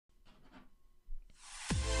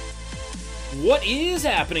What is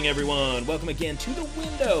happening, everyone? Welcome again to The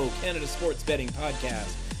Window, Canada Sports Betting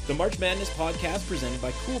Podcast. The March Madness podcast presented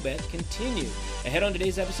by COOLBET continue. Ahead on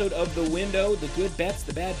today's episode of The Window, the good bets,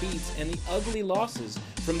 the bad beats, and the ugly losses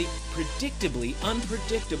from the predictably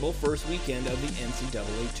unpredictable first weekend of the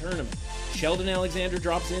NCAA Tournament. Sheldon Alexander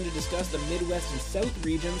drops in to discuss the Midwest and South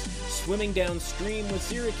regions, swimming downstream with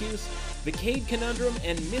Syracuse, the Cade conundrum,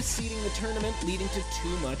 and misseeding the tournament leading to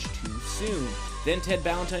too much too soon. Then Ted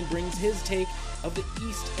Ballantyne brings his take of the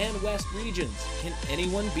East and West regions. Can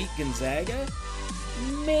anyone beat Gonzaga?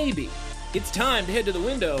 Maybe. It's time to head to the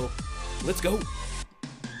window. Let's go.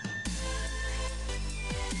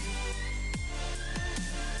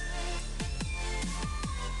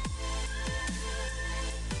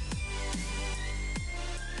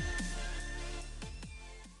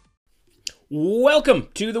 Welcome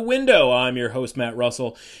to The Window. I'm your host, Matt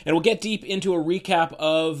Russell, and we'll get deep into a recap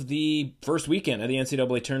of the first weekend of the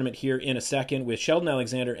NCAA Tournament here in a second with Sheldon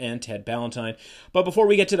Alexander and Ted Ballantyne. But before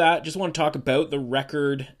we get to that, just want to talk about the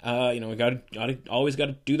record. We always got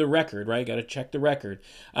to do the record, right? Got to check the record.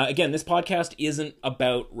 Again, this podcast isn't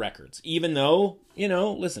about records, even though,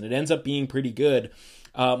 listen, it ends up being pretty good.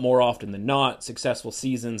 More often than not, successful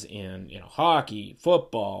seasons in hockey,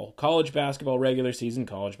 football, college basketball regular season,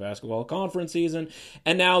 college basketball conference season,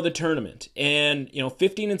 and now the tournament. And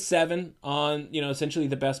 15-7 on essentially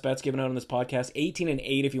the best bets given out on this podcast.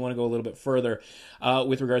 18-8 if you want to go a little bit further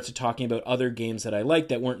with regards to talking about other games that I like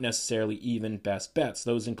that weren't necessarily even best bets.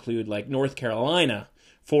 Those include like North Carolina,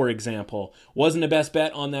 for example, wasn't a best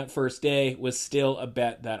bet on that first day, was still a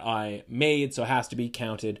bet that I made, so has to be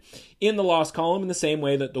counted in the loss column in the same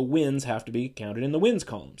way that the wins have to be counted in the wins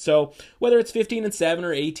column. So whether it's 15-7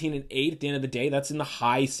 or 18-8 at the end of the day, that's in the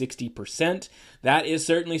high 60%. That is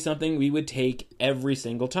certainly something we would take every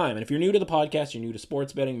single time. And if you're new to the podcast, you're new to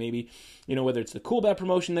sports betting, maybe, whether it's the COOLBET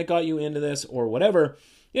promotion that got you into this or whatever,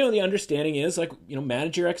 the understanding is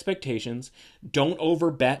manage your expectations, don't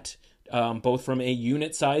overbet. Both from a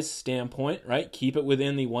unit size standpoint, right? Keep it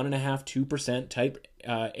within the 1.5-2% type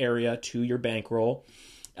area to your bankroll.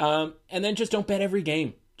 And then just don't bet every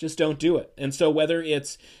game. Just don't do it. And so whether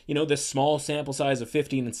it's, this small sample size of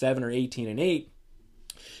 15-7 or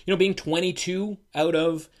 18-8, being 22 out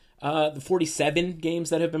of the 47 games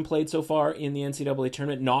that have been played so far in the NCAA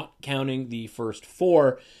tournament, not counting the first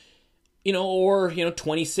 4, or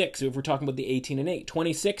 26 if we're talking about the 18-8,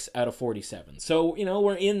 26 out of 47. So,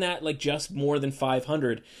 we're in that just more than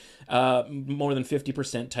 500, more than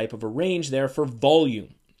 50% type of a range there for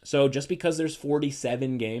volume. So just because there's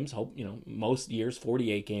 47 games, most years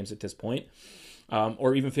 48 games at this point,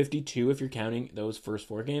 or even 52 if you're counting those first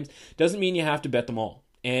 4 games, doesn't mean you have to bet them all.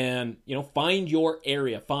 And, find your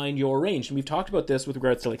area, find your range. And we've talked about this with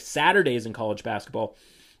regards to Saturdays in college basketball,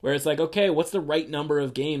 where it's okay, what's the right number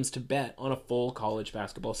of games to bet on a full college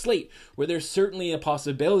basketball slate, where there's certainly a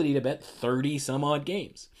possibility to bet 30 some odd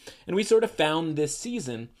games. And we sort of found this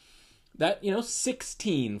season that,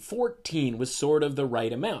 16, 14 was sort of the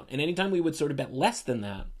right amount. And anytime we would sort of bet less than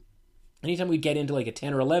that, anytime we'd get into a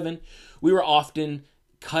 10 or 11, we were often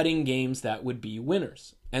cutting games that would be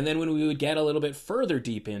winners. And then when we would get a little bit further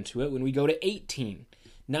deep into it, when we go to 18,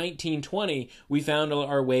 19, 20, we found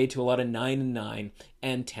our way to a lot of 9-9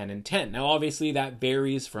 and 10-10. Now, obviously, that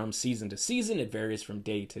varies from season to season. It varies from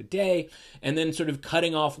day to day. And then sort of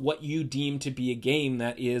cutting off what you deem to be a game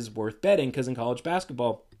that is worth betting, because in college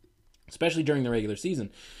basketball, especially during the regular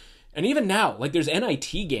season, and even now, there's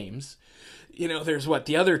NIT games. There's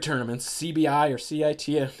the other tournaments, CBI or CIT.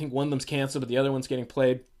 I think one of them's canceled, but the other one's getting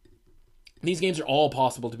played. These games are all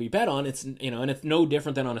possible to be bet on. It's, and it's no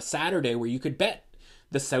different than on a Saturday where you could bet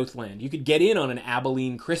the Southland. You could get in on an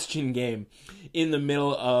Abilene Christian game in the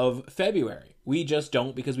middle of February. We just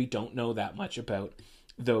don't, because we don't know that much about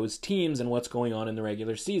those teams and what's going on in the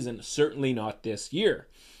regular season. Certainly not this year.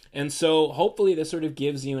 And so hopefully this sort of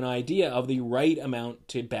gives you an idea of the right amount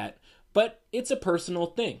to bet, but it's a personal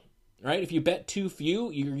thing, right? If you bet too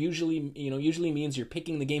few, you're usually means you're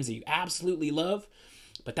picking the games that you absolutely love.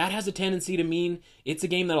 But that has a tendency to mean it's a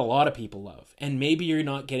game that a lot of people love. And maybe you're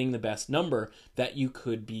not getting the best number that you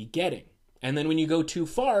could be getting. And then when you go too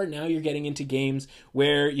far, now you're getting into games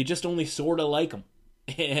where you just only sort of like them.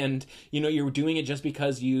 And, you're doing it just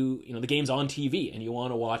because the game's on TV and you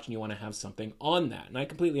want to watch and you want to have something on that. And I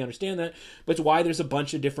completely understand that, but it's why there's a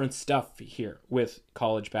bunch of different stuff here with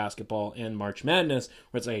college basketball and March Madness,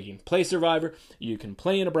 where it's you can play Survivor, you can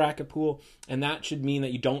play in a bracket pool, and that should mean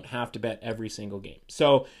that you don't have to bet every single game.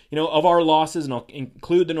 So, of our losses, and I'll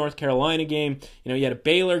include the North Carolina game, you had a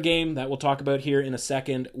Baylor game that we'll talk about here in a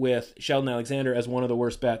second with Sheldon Alexander as one of the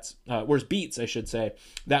worst beats, I should say,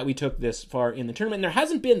 that we took this far in the tournament. And there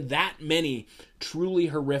hasn't been that many truly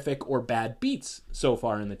horrific or bad beats so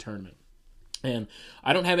far in the tournament. And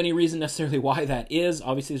I don't have any reason necessarily why that is.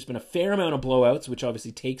 Obviously, there's been a fair amount of blowouts, which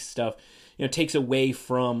obviously takes away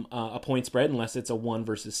from a point spread unless it's a 1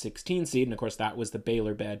 versus 16 seed. And of course, that was the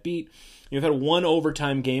Baylor bad beat. You've had one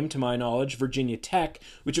overtime game, to my knowledge, Virginia Tech,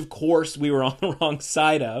 which of course we were on the wrong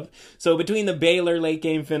side of. So between the Baylor late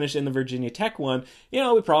game finish and the Virginia Tech one,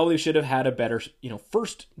 we probably should have had a better,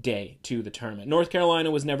 first day to the tournament. North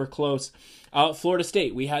Carolina was never close. Florida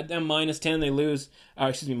State, we had them -10. They lose,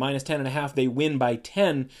 -10.5. They win by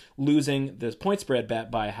 10, losing this point spread bet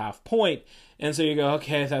by a half point. And so you go,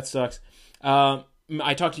 okay, that sucks.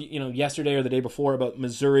 I talked to yesterday or the day before about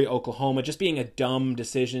Missouri, Oklahoma, just being a dumb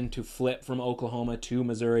decision to flip from Oklahoma to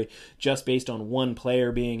Missouri just based on one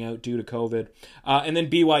player being out due to COVID. And then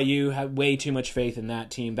BYU had way too much faith in that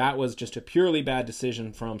team. That was just a purely bad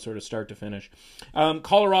decision from sort of start to finish.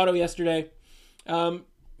 Colorado yesterday,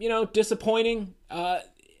 disappointing.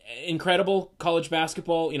 Incredible college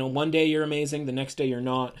basketball. One day you're amazing, the next day you're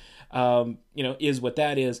not. Is what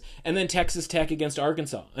that is. And then Texas Tech against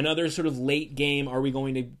Arkansas. Another sort of late game. Are we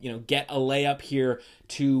going to, get a layup here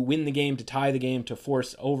to win the game, to tie the game, to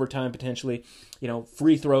force overtime potentially?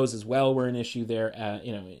 Free throws as well were an issue there,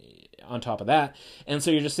 on top of that. And so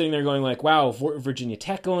you're just sitting there going like, wow, Virginia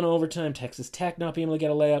Tech going overtime, Texas Tech not being able to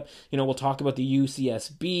get a layup. We'll talk about the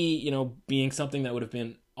UCSB, being something that would have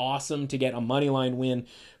been awesome to get a money line win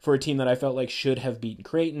for a team that I felt like should have beaten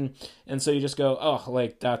Creighton. And so you just go, oh,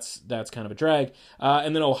 like that's kind of a drag.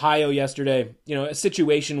 And then Ohio yesterday, a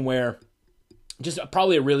situation where just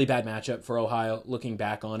probably a really bad matchup for Ohio looking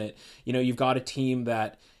back on it. You've got a team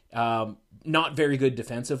that not very good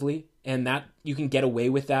defensively, and that you can get away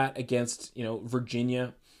with that against,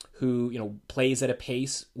 Virginia, who, plays at a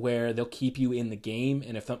pace where they'll keep you in the game.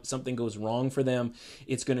 And if something goes wrong for them,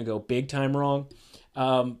 it's going to go big time wrong.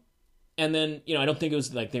 And then, I don't think it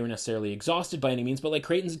was like they were necessarily exhausted by any means, but like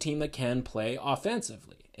Creighton's a team that can play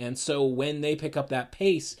offensively. And so when they pick up that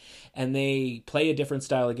pace and they play a different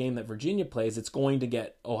style of game that Virginia plays, it's going to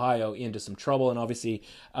get Ohio into some trouble. And obviously,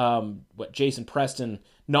 Jason Preston,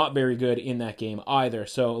 not very good in that game either.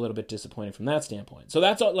 So a little bit disappointing from that standpoint. So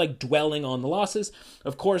that's all, like dwelling on the losses.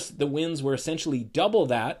 Of course, the wins were essentially double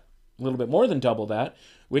that, a little bit more than double that,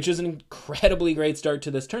 which is an incredibly great start to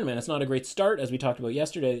this tournament. It's not a great start, as we talked about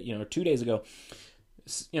yesterday, or 2 days ago.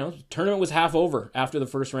 Tournament was half over after the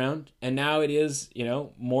first round, and now it is,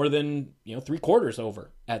 more than, 3/4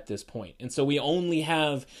 over at this point. And so we only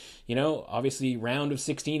have, obviously round of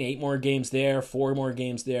 16, 8 more games there, 4 more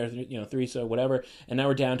games there, 3, so whatever. And now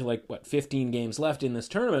we're down to 15 games left in this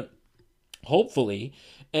tournament, hopefully.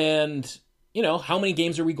 And how many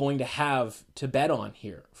games are we going to have to bet on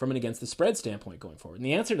here from an against the spread standpoint going forward? And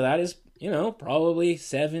the answer to that is, probably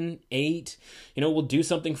 7, 8. We'll do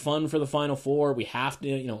something fun for the Final Four. We have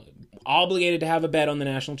to, obligated to have a bet on the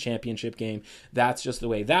national championship game. That's just the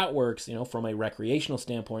way that works, from a recreational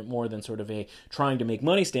standpoint more than sort of a trying to make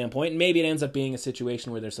money standpoint. And maybe it ends up being a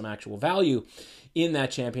situation where there's some actual value in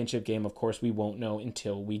that championship game. Of course, we won't know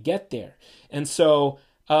until we get there. And so,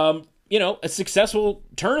 a successful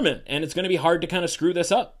tournament, and it's going to be hard to kind of screw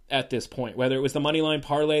this up at this point, whether it was the moneyline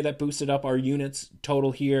parlay that boosted up our units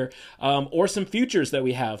total here, or some futures that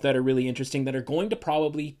we have that are really interesting that are going to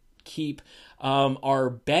probably keep our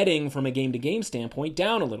betting from a game-to-game standpoint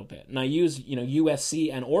down a little bit. And I use,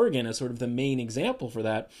 USC and Oregon as sort of the main example for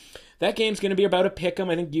that. That game's going to be about a pick 'em.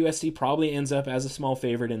 I think USC probably ends up as a small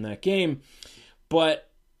favorite in that game. But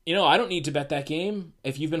I don't need to bet that game.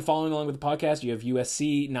 If you've been following along with the podcast, you have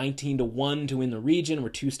USC 19-1 to win the region. We're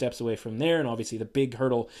 2 steps away from there. And obviously the big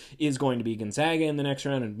hurdle is going to be Gonzaga in the next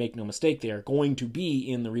round. And make no mistake, they are going to be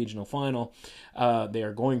in the regional final. They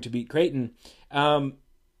are going to beat Creighton.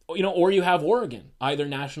 Or you have Oregon, either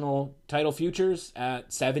national title futures at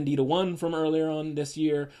 70-1 from earlier on this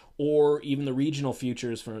year, or even the regional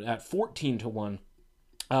futures at 14-1.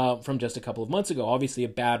 From just a couple of months ago. Obviously a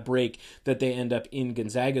bad break that they end up in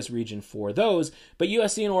Gonzaga's region for those. But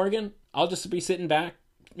USC and Oregon, I'll just be sitting back,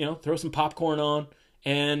 throw some popcorn on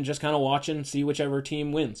and just kind of watching, see whichever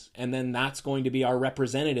team wins. And then that's going to be our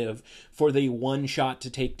representative for the one shot to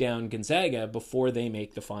take down Gonzaga before they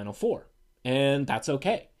make the Final Four. And that's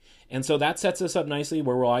okay. And so that sets us up nicely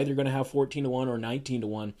where we're either going to have 14-1 or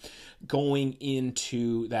 19-1 going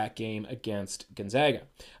into that game against Gonzaga.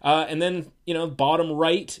 And then, bottom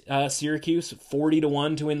right, Syracuse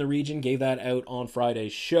 40-1 to win the region, gave that out on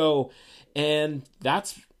Friday's show. And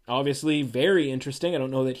that's obviously very interesting. I don't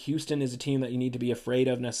know that Houston is a team that you need to be afraid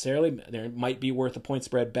of necessarily. There might be worth a point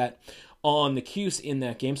spread bet on the Cuse in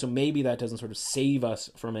that game, so maybe that doesn't sort of save us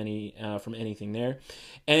from anything there.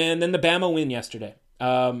 And then the Bama win yesterday.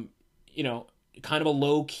 kind of a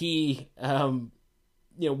low key,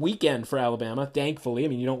 weekend for Alabama, thankfully. I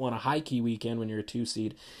mean, you don't want a high-key weekend when you're a 2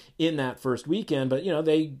 seed in that first weekend, but,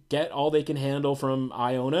 they get all they can handle from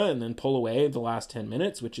Iona and then pull away the last 10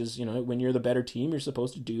 minutes, which is, when you're the better team, you're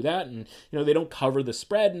supposed to do that. And, they don't cover the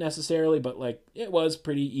spread necessarily, but, it was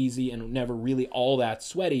pretty easy and never really all that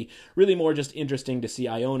sweaty. Really more just interesting to see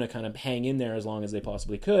Iona kind of hang in there as long as they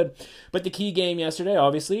possibly could. But the key game yesterday,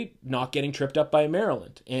 obviously, not getting tripped up by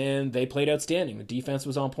Maryland, and they played outstanding. The defense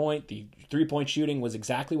was on point. The three-point shooting was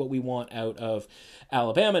exactly what we want out of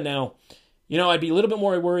Alabama. Now, I'd be a little bit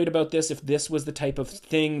more worried about this if this was the type of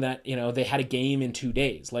thing that, they had a game in 2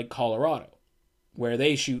 days, like Colorado, where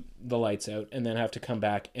they shoot the lights out and then have to come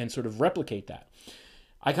back and sort of replicate that.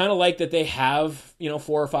 I kind of like that they have, 4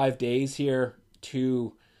 or 5 days here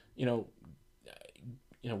to,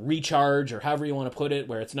 recharge, or however you want to put it,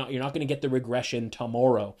 where you're not going to get the regression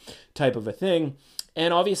tomorrow type of a thing.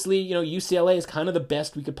 And obviously, UCLA is kind of the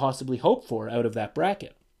best we could possibly hope for out of that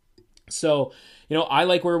bracket. So, I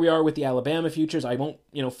like where we are with the Alabama futures. I won't,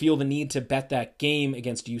 feel the need to bet that game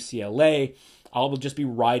against UCLA. I'll just be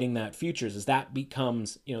riding that futures, as that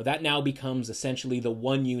becomes, that now becomes essentially the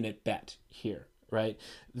 1 unit bet here, right?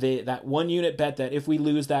 That 1 unit bet that if we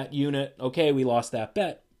lose that unit, okay, we lost that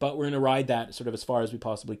bet. But we're going to ride that sort of as far as we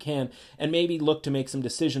possibly can and maybe look to make some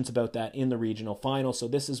decisions about that in the regional final. So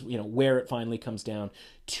this is, where it finally comes down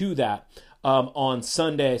to that on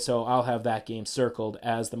Sunday. So I'll have that game circled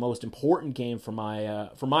as the most important game for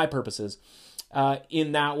my purposes.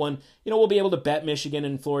 In that one, we'll be able to bet Michigan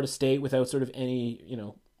and Florida State without sort of any,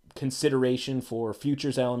 consideration for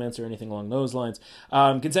futures elements or anything along those lines.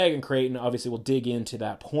 Gonzaga and Creighton, obviously, we'll dig into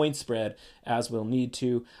that point spread as we'll need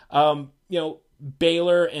to.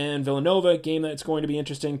 Baylor and Villanova, game that's going to be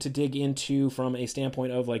interesting to dig into from a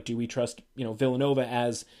standpoint of, do we trust, Villanova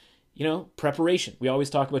as, preparation. We always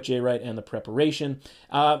talk about Jay Wright and the preparation.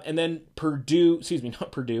 And then not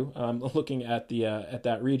Purdue, looking at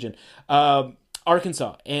that region.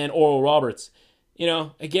 Arkansas and Oral Roberts.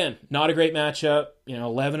 Again, not a great matchup,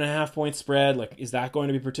 11.5 point spread. Is that going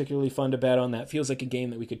to be particularly fun to bet on? That feels like a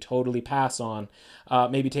game that we could totally pass on.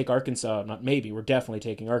 Maybe take Arkansas, not maybe, we're definitely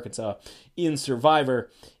taking Arkansas in Survivor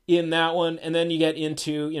in that one. And then you get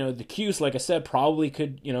into, the Cuse, like I said, probably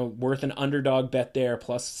could, worth an underdog bet there,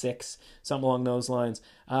 +6, something along those lines.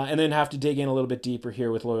 And then have to dig in a little bit deeper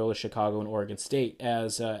here with Loyola Chicago and Oregon State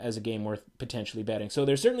as a game worth potentially betting. So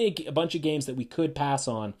there's certainly a bunch of games that we could pass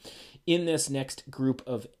on in this next group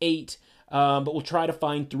of 8, but we'll try to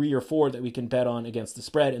find 3 or 4 that we can bet on against the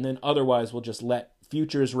spread, and then otherwise we'll just let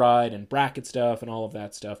futures ride and bracket stuff and all of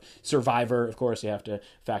that stuff. Survivor, of course, you have to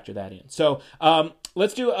factor that in. So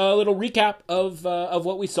let's do a little recap of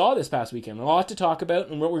what we saw this past weekend. A lot to talk about,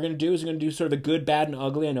 and what we're going to do is we're going to do sort of a good, bad, and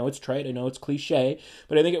ugly. I know it's trite, I know it's cliche,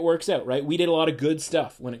 but I think it works out, right? We did a lot of good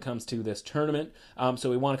stuff when it comes to this tournament, so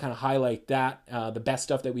we want to kind of highlight that, the best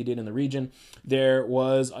stuff that we did in the region. There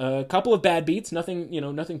was a couple of bad beats,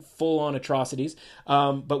 nothing full-on atrocities,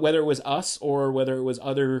 but whether it was us or whether it was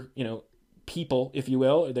other, people, if you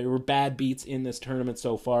will, there were bad beats in this tournament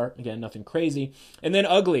so far. Again, nothing crazy. And then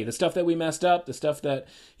ugly, the stuff that we messed up, the stuff that,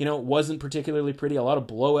 wasn't particularly pretty, a lot of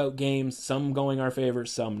blowout games, some going our favor,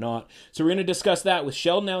 some not. So we're going to discuss that with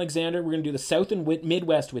Sheldon Alexander. We're going to do the South and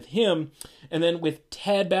Midwest with him. And then with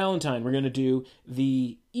Ted Ballantyne, we're going to do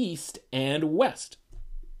the East and West.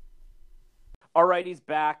 All right, he's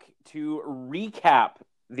back to recap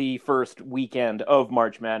the first weekend of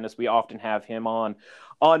March Madness. We often have him on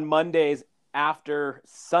Mondays after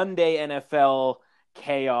Sunday NFL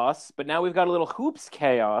chaos, but now we've got a little hoops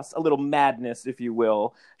chaos, a little madness, if you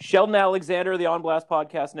will. Sheldon Alexander of the On Blast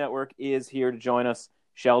Podcast Network is here to join us.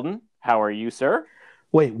 Sheldon, how are you, sir?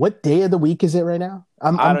 Wait, what day of the week is it right now?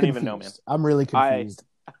 I don't even know, man. I'm really confused.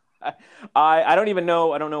 I don't even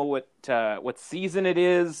know. I don't know what season it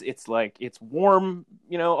is. It's warm,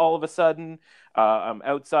 all of a sudden. I'm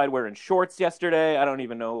outside wearing shorts yesterday. I don't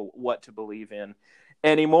even know what to believe in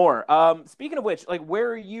anymore. Speaking of which, where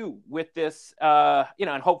are you with this?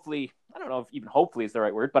 And hopefully, I don't know if even hopefully is the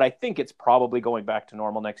right word, but I think it's probably going back to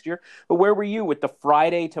normal next year. But where were you with the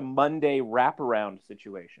Friday to Monday wraparound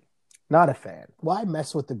situation? Not a fan. Why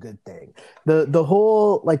mess with the good thing? The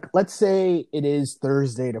whole, let's say it is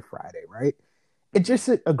Thursday to Friday, right? It's just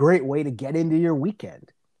a great way to get into your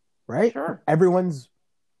weekend, right? Sure. Everyone's,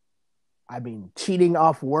 cheating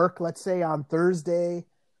off work, let's say on Thursday,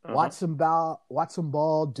 watch some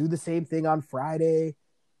ball, do the same thing on Friday,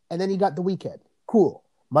 and then you got the weekend. Cool.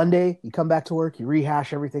 Monday, you come back to work, you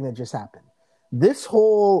rehash everything that just happened. This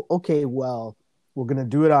whole, okay, well, we're going to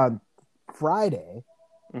do it on Friday,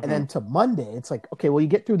 And then to Monday, it's like, okay, well, you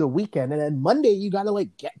get through the weekend, and then Monday you got to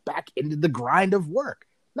like get back into the grind of work,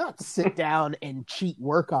 not sit down and cheat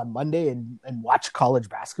work on Monday and watch college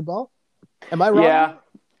basketball. Am I wrong? Yeah.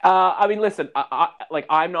 I mean, listen,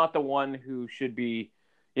 I'm not the one who should be,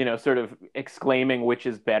 sort of exclaiming which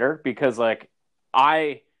is better, because like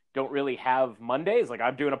I don't really have Mondays. Like,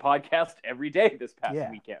 I'm doing a podcast every day this past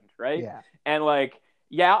weekend, right? Yeah. And like,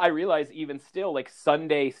 yeah, I realize even still, like,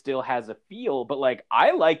 Sunday still has a feel, but like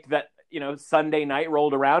I liked that, Sunday night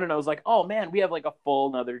rolled around and I was like, oh man, we have like a full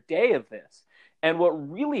another day of this. And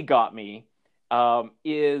what really got me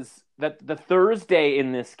is that the Thursday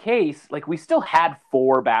in this case, like, we still had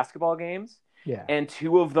 4 basketball games, and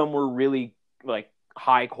 2 of them were really like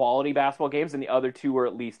high quality basketball games, and the other 2 were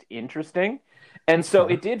at least interesting. And so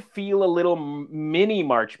it did feel a little mini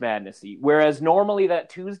March Madness-y, whereas normally that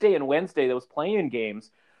Tuesday and Wednesday, those play-in games,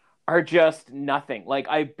 are just nothing. Like,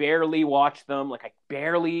 I barely watch them. Like, I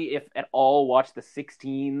barely, if at all, watch the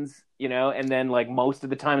 16s, and then like most of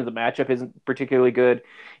the time the matchup isn't particularly good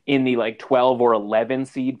in the like 12 or 11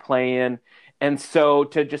 seed play-in. And so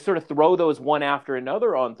to just sort of throw those one after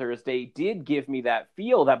another on Thursday did give me that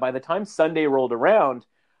feel that by the time Sunday rolled around,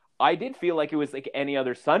 I did feel like it was like any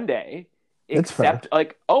other Sunday. Except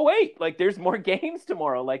like, oh wait, like there's more games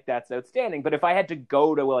tomorrow. Like, that's outstanding. But if I had to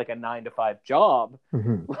go to like a 9-to-5 job,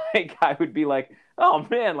 like I would be like, oh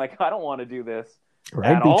man, like I don't want to do this.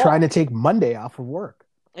 Right? Be trying to take Monday off of work.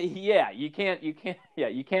 Yeah, you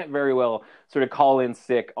can't very well sort of call in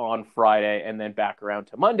sick on Friday and then back around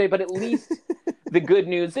to Monday. But at least the good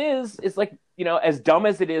news is like, as dumb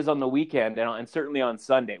as it is on the weekend and certainly on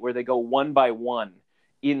Sunday, where they go one by one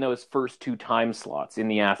in those first 2 time slots in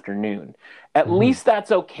the afternoon. At least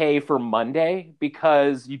that's okay for Monday,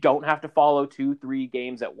 because you don't have to follow 2-3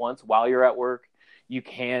 games at once while you're at work. You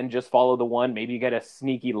can just follow the one. Maybe you get a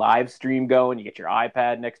sneaky live stream going. You get your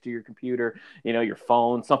iPad next to your computer, your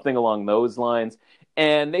phone, something along those lines.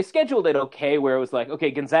 And they scheduled it okay, where it was like,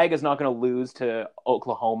 okay, Gonzaga's not going to lose to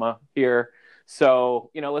Oklahoma here.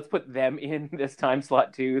 So, let's put them in this time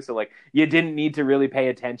slot too. So like, you didn't need to really pay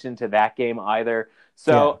attention to that game either.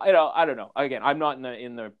 So, I don't know. Again, I'm not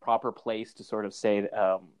in the proper place to sort of say,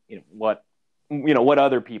 what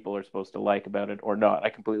other people are supposed to like about it or not. I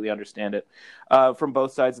completely understand it from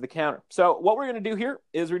both sides of the counter. So what we're going to do here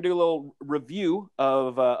is we're going to do a little review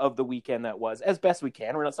of the weekend that was, as best we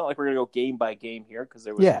can. It's not like we're going to go game by game here, because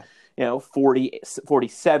there was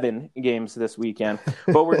 47 games this weekend.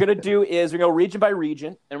 But what we're going to do is we're going to go region by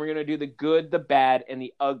region, and we're going to do the good, the bad, and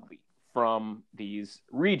the ugly from these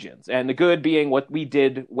regions. And the good being what we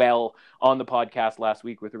did well on the podcast last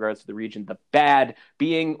week with regards to the region. The bad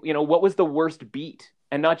being, what was the worst beat?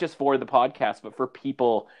 And not just for the podcast, but for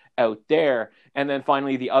people out there. And then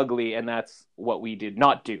finally the ugly, and that's what we did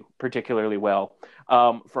not do particularly well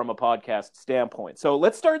from a podcast standpoint. So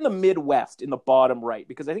let's start in the Midwest, in the bottom right,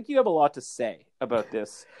 because I think you have a lot to say about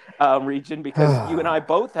this region, because you and I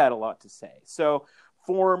both had a lot to say. So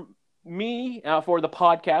for me, for the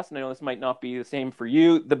podcast, and I know this might not be the same for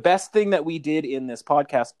you, the best thing that we did in this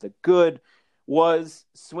podcast, the good, was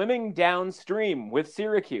swimming downstream with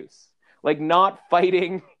Syracuse. Like, not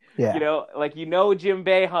fighting, Jim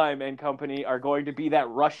Boeheim and company are going to be that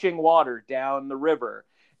rushing water down the river.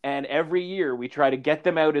 And every year we try to get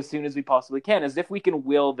them out as soon as we possibly can, as if we can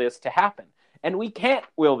will this to happen. And we can't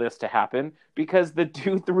will this to happen, because the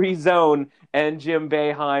 2-3 zone and Jim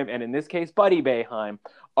Boeheim, and in this case Buddy Boeheim,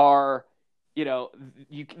 are,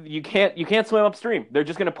 you can't swim upstream. They're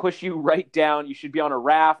just going to push you right down. You should be on a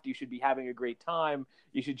raft. You should be having a great time.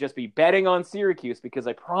 You should just be betting on Syracuse, because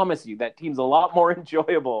I promise you that team's a lot more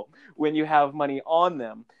enjoyable when you have money on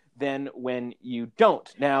them than when you don't.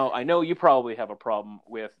 Now, I know you probably have a problem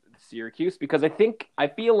with Syracuse, because I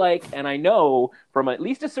feel like, and I know from at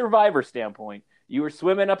least a Survivor standpoint, you were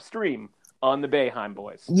swimming upstream on the Boeheim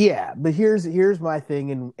boys. Yeah, but here's my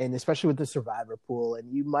thing, and especially with the Survivor pool,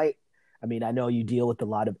 and you might, I know you deal with a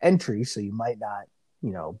lot of entries, so you might not,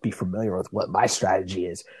 be familiar with what my strategy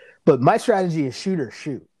is. But my strategy is shoot or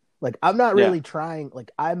shoot. Like, I'm not really trying,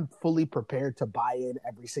 like, I'm fully prepared to buy in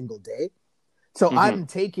every single day. So I'm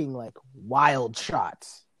taking, like, wild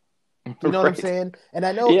shots. You know what I'm saying? And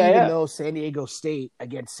I know though San Diego State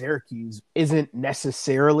against Syracuse isn't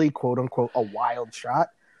necessarily, quote unquote, a wild shot,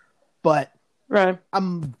 but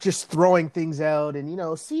I'm just throwing things out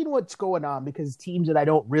and, seeing what's going on, because teams that I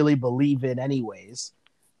don't really believe in anyways.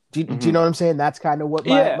 Do you know what I'm saying? That's kind of what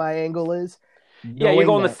my angle is. You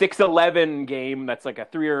go in the 6-11 game that's like a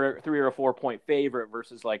 3 or a 4 point favorite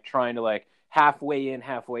versus like trying to like halfway in,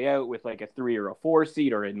 halfway out with like a 3 or a 4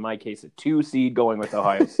 seed, or in my case, a 2 seed going with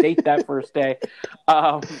Ohio State that first day.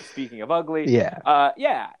 Speaking of ugly. Yeah,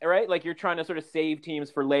 right? Like you're trying to sort of save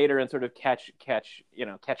teams for later and sort of catch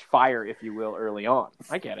fire, if you will, early on.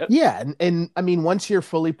 I get it. Yeah. And I mean, once you're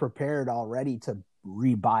fully prepared already to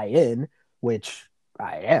re-buy in, which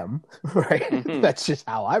I am, right? Mm-hmm. That's just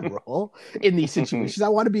how I roll in these situations. I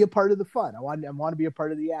want to be a part of the fun. I want to be a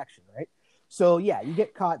part of the action, right? So yeah, you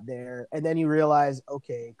get caught there, and then you realize,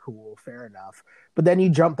 okay, cool, fair enough. But then you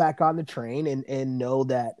jump back on the train and know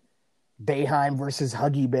that Boeheim versus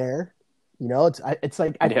Huggy Bear, it's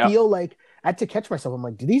like I feel like I had to catch myself. I'm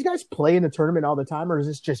like, do these guys play in the tournament all the time, or is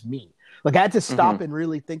this just me? Like I had to stop and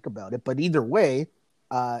really think about it. But either way,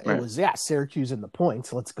 it was Syracuse in the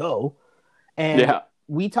points. Let's go. And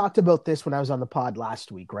we talked about this when I was on the pod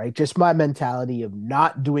last week, right? Just my mentality of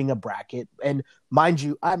not doing a bracket. And mind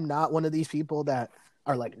you, I'm not one of these people that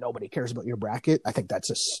are like, nobody cares about your bracket. I think that's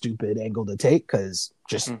a stupid angle to take because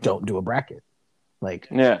just don't do a bracket. Like,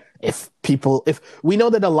 if we know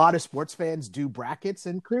that a lot of sports fans do brackets,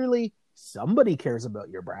 and clearly somebody cares about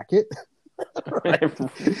your bracket.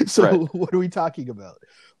 Right? So what are we talking about?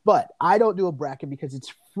 But I don't do a bracket because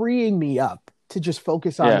it's freeing me up to just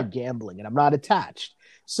focus on the gambling, and I'm not attached.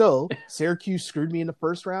 So Syracuse screwed me in the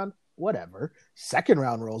first round, whatever. Second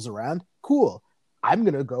round rolls around, cool. I'm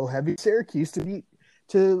going to go heavy Syracuse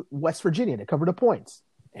to West Virginia to cover the points.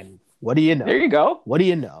 And what do you know? There you go. What do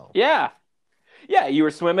you know? Yeah. Yeah, you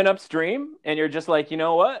were swimming upstream, and you're just like, you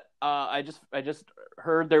know what? I just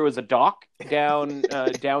heard there was a dock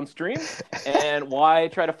downstream, and why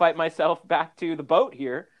try to fight myself back to the boat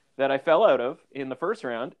here that I fell out of in the first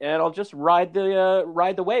round, and I'll just ride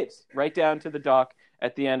the waves right down to the dock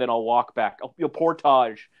at the end, and I'll walk back. You'll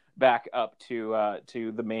portage back up to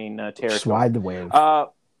the main territory. Just ride the wave.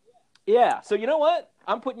 Yeah. So you know what?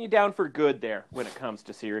 I'm putting you down for good there when it comes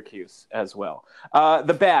to Syracuse as well.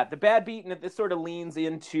 The bad beat, and this sort of leads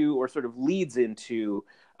into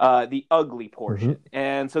the ugly portion.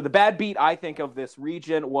 And so the bad beat, I think, of this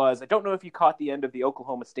region was, I don't know if you caught the end of the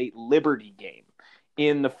Oklahoma State Liberty game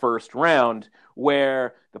in the first round,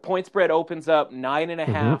 where the point spread opens up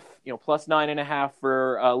 9.5, plus 9.5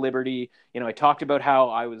 for Liberty. I talked about how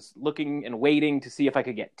I was looking and waiting to see if I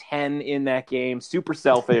could get 10 in that game. Super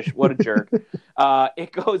selfish. What a jerk.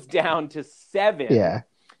 It goes down to 7. Yeah.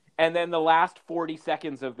 And then the last 40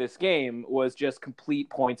 seconds of this game was just complete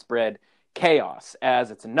point spread chaos, as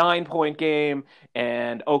it's a 9-point game,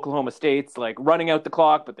 and Oklahoma State's like running out the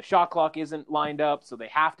clock, but the shot clock isn't lined up, so they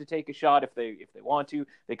have to take a shot if they want to.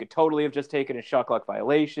 They could totally have just taken a shot clock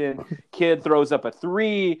violation. Kid throws up a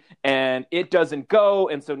 3, and it doesn't go,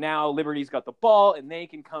 and so now Liberty's got the ball, and they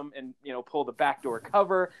can come and pull the backdoor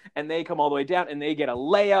cover, and they come all the way down, and they get a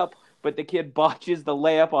layup, but the kid botches the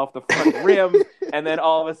layup off the front rim, and then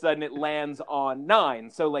all of a sudden it lands on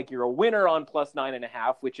 9. So like you're a winner on plus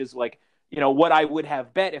 9.5, which is like what I would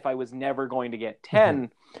have bet if I was never going to get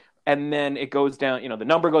 10. And then it goes down, the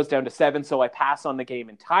number goes down to 7. So I pass on the game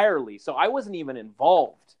entirely. So I wasn't even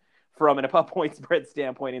involved from an up point spread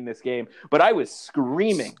standpoint in this game, but I was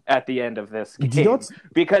screaming at the end of this game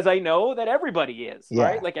because I know that everybody is,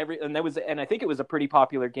 right? Like and I think it was a pretty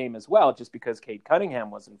popular game as well, just because Cade Cunningham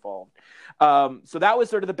was involved. So that was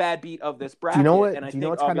sort of the bad beat of this bracket. Do you know what? And I do you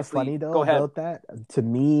know what's kind of funny though about that? To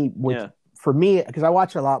me, for me, because I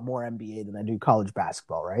watch a lot more NBA than I do college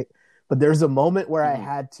basketball, right? But there's a moment where I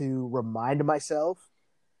had to remind myself,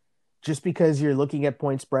 just because you're looking at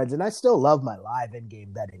point spreads, and I still love my live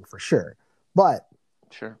in-game betting for sure. But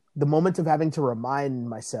the moment of having to remind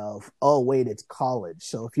myself, oh, wait, it's college.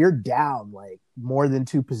 So if you're down like more than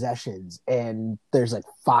 2 possessions and there's like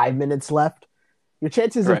 5 minutes left, your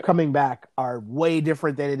chances of coming back are way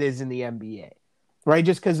different than it is in the NBA. Right,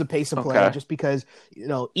 just because the pace of play, just because,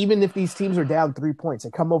 even if these teams are down 3 points,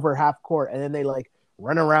 they come over half court and then they like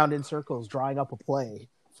run around in circles drawing up a play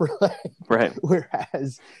for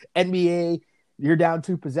Whereas NBA, you're down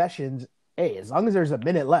 2 possessions. Hey, as long as there's a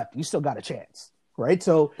minute left, you still got a chance, right?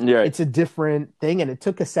 So it's a different thing, and it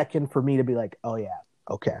took a second for me to be like, oh yeah,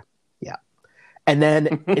 okay, yeah, and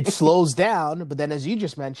then it slows down, but then as you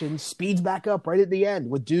just mentioned, speeds back up right at the end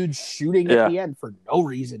with dudes shooting at the end for no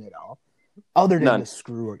reason at all. Other than to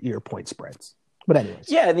screw your point spreads. But anyways.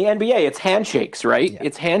 Yeah, in the NBA, it's handshakes, right? Yeah.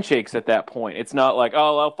 It's handshakes at that point. It's not like,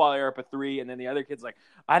 oh, I'll fire up a 3, and then the other kid's like,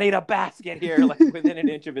 I need a basket here, like within an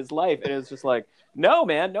inch of his life. And it's just like, no,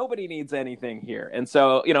 man, nobody needs anything here. And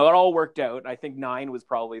so, it all worked out. I think 9 was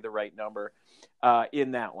probably the right number.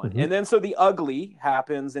 in that one. Mm-hmm. And then so the ugly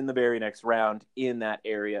happens in the very next round in that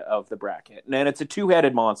area of the bracket. And it's a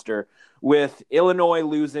two-headed monster with Illinois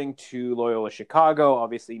losing to Loyola Chicago,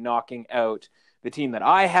 obviously knocking out the team that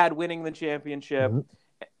I had winning the championship.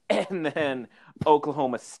 Mm-hmm. And then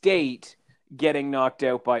Oklahoma State getting knocked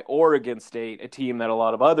out by Oregon State, a team that a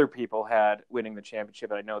lot of other people had winning the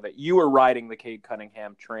championship. And I know that you were riding the Cade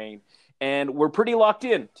Cunningham train, and we're pretty locked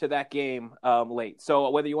in to that game late. So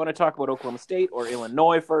whether you want to talk about Oklahoma State or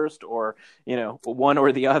Illinois first, or, one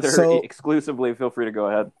or the other exclusively, feel free to go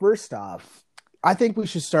ahead. First off, I think we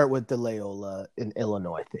should start with the Loyola in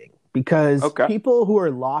Illinois thing, because people who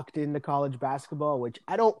are locked into college basketball, which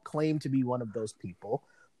I don't claim to be one of those people,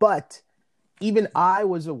 but even I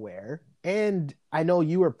was aware, and I know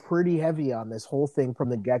you were pretty heavy on this whole thing from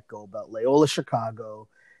the get-go about Loyola Chicago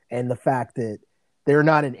and the fact that they're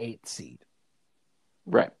not an 8th seed.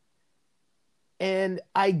 Right. And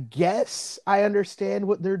I guess I understand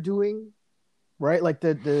what they're doing, right? Like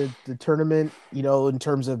the tournament, in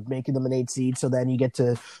terms of making them an 8th seed. So then you get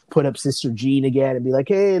to put up Sister Jean again and be like,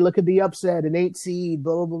 hey, look at the upset, an 8th seed,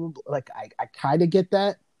 blah, blah, blah, blah. Like, I kind of get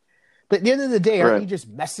that. But at the end of the day, aren't you just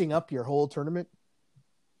messing up your whole tournament?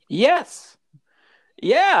 Yes.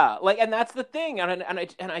 Yeah. And that's the thing. And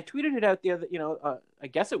I tweeted it out the other, I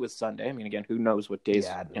guess it was Sunday. I mean, again, who knows what days,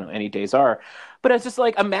 any days are. But it's just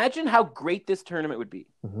like, imagine how great this tournament would be.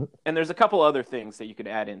 Mm-hmm. And there's a couple other things that you could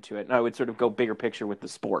add into it. And I would sort of go bigger picture with the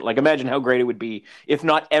sport. Like, imagine how great it would be if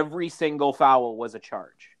not every single foul was a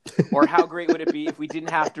charge. Or how great would it be if we didn't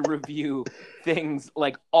have to review things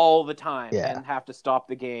like all the time and have to stop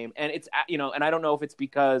the game. And it's, and I don't know if it's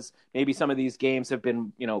because maybe some of these games have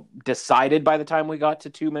been, decided by the time we got to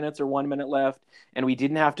 2 minutes or 1 minute left, and we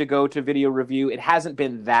didn't have to go to video review. It hasn't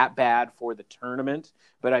been that bad for the tournament,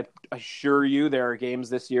 but I assure you there are games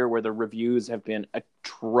this year where the reviews have been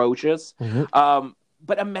atrocious. Mm-hmm.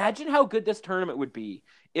 But imagine how good this tournament would be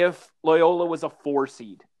if Loyola was a 4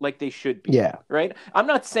 seed, like they should be. Yeah. Right? I'm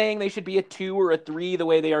not saying they should be a 2 or a 3 the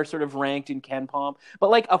way they are sort of ranked in KenPom, but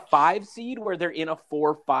like a 5 seed where they're in a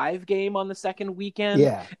 4-5 game on the second weekend,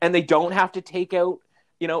 and they don't have to take out,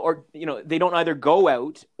 they don't either go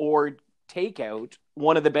out or take out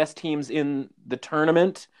one of the best teams in the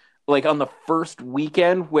tournament, like on the first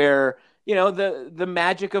weekend, where, the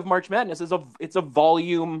magic of March Madness is it's a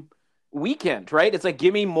volume weekend, right? It's like,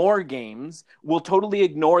 give me more games. We'll totally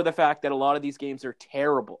ignore the fact that a lot of these games are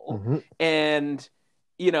terrible. Mm-hmm. And,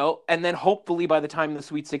 and then hopefully by the time the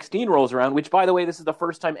Sweet 16 rolls around, which, by the way, this is the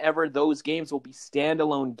first time ever those games will be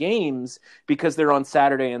standalone games because they're on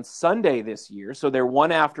Saturday and Sunday this year. So they're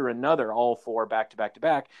one after another, all 4 back to back to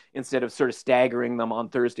back, instead of sort of staggering them on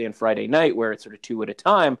Thursday and Friday night where it's sort of 2 at a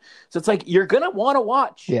time. So it's like, you're going to want to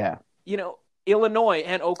watch, Illinois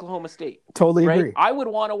and Oklahoma State. Totally agree. I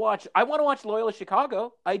want to watch Loyola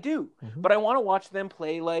Chicago. I do. Mm-hmm. But I want to watch them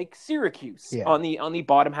play like Syracuse on the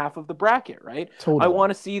bottom half of the bracket, right? Totally. I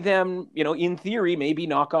want to see them, in theory, maybe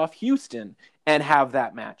knock off Houston and have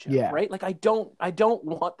that matchup, right? Like, I don't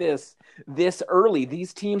want this early.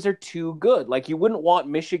 These teams are too good. Like, you wouldn't want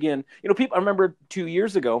Michigan. I remember 2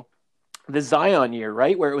 years ago, the Zion year,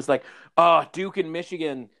 right? Where it was like, Duke and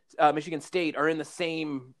Michigan State are in the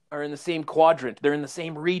same quadrant. They're in the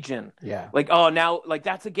same region. Yeah. Like, now, like,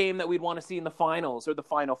 that's a game that we'd want to see in the finals or the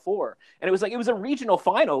Final Four. And it was a regional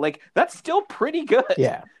final. Like, that's still pretty good.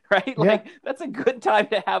 Yeah. Right? Like, that's a good time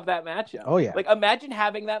to have that matchup. Oh, yeah. Like, imagine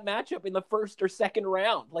having that matchup in the first or second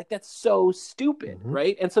round. Like, that's so stupid,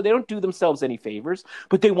 right? And so they don't do themselves any favors,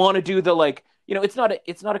 but they want to do the, like, it's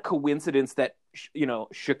not a coincidence that,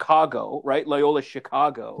 Chicago, right? Loyola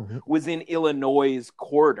Chicago was in Illinois'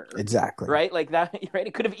 quarter. Exactly. Right? Like that, right?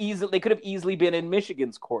 They could have easily been in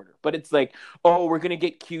Michigan's quarter, but it's like, we're going to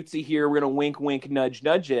get cutesy here. We're going to wink, wink, nudge,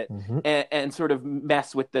 nudge it and sort of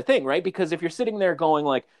mess with the thing, right? Because if you're sitting there going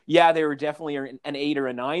like, yeah, they were definitely an 8 or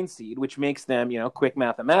a 9 seed, which makes them, quick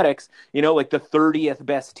mathematics, like the 30th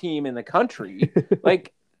best team in the country,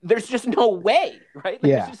 like, there's just no way, right?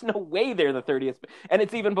 Like, there's just no way they're the 30th. And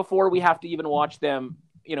it's even before we have to even watch them,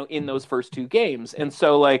 in those first 2 games. And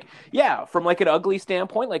so, like, from like an ugly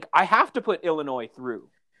standpoint, like, I have to put Illinois through,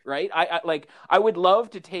 right? I would love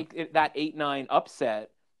to take that 8-9 upset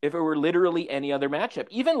if it were literally any other matchup.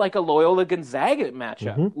 Even like a Loyola Gonzaga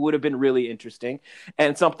matchup would have been really interesting,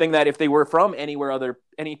 and something that if they were from any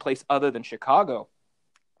place other than Chicago,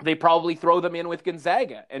 they probably throw them in with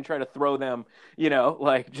Gonzaga and try to throw them,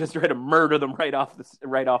 like just try to murder them right off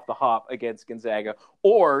the hop against Gonzaga,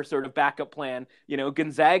 or sort of backup plan,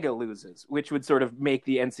 Gonzaga loses, which would sort of make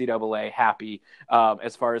the NCAA happy,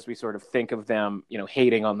 as far as we sort of think of them,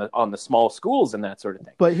 hating on the small schools and that sort of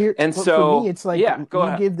thing. But for me, it's like,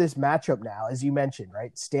 you give this matchup now, as you mentioned,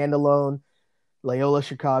 right? Standalone, Loyola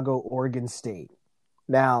Chicago, Oregon State.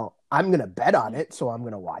 Now, I'm going to bet on it, so I'm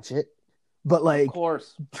going to watch it. But like, of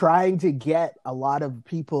course, trying to get a lot of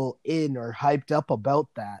people in or hyped up about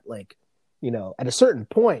that, like, at a certain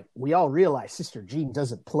point, we all realize Sister Jean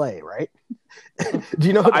doesn't play, right? Do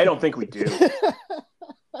you know? I don't think we do.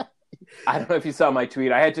 I don't know if you saw my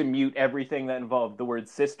tweet. I had to mute everything that involved the word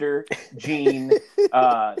Sister Jean,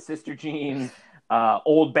 Sister Jean,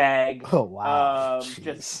 old bag. Oh wow!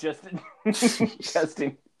 Just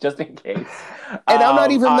in case. And I'm not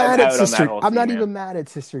even mad at Sister. I'm not even mad at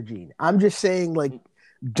Sister Jean. I'm just saying, like,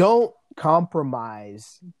 don't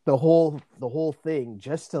compromise the whole thing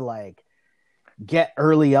just to like get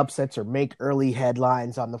early upsets or make early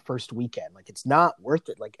headlines on the first weekend. Like, it's not worth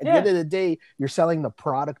it. Like, at the end of the day, you're selling the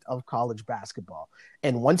product of college basketball.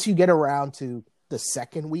 And once you get around to the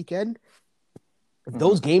second weekend, if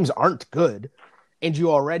those games aren't good, and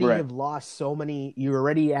you already have lost so many, you're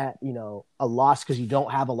already at, a loss because you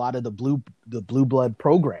don't have a lot of the blue blood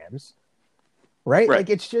programs, right? Like,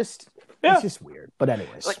 it's just weird. But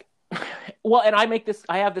anyways. Well, and I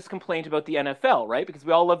have this complaint about the NFL, right? Because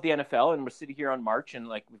we all love the NFL, and we're sitting here on March, and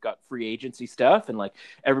like, we've got free agency stuff, and like,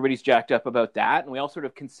 everybody's jacked up about that. And we all sort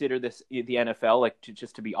of consider the NFL like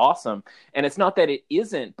to be awesome. And it's not that it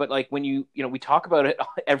isn't, but like, when we talk about it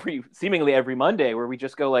seemingly every Monday, where we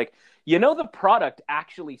just go like, the product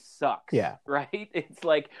actually sucks. Yeah. Right. It's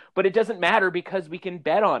like, but it doesn't matter because we can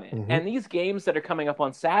bet on it. Mm-hmm. And these games that are coming up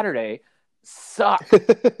on Saturday suck.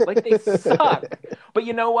 Like, they suck. But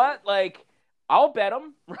you know what? Like, I'll bet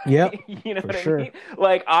them. Right? Yep. You know what I mean?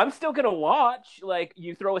 Like, I'm still going to watch. Like,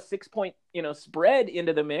 you throw a 6-point, spread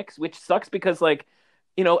into the mix, which sucks because, like,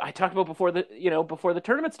 I talked about before the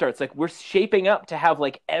tournament starts, like, we're shaping up to have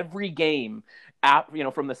like every game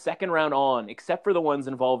from the second round on, except for the ones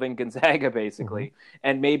involving Gonzaga, basically,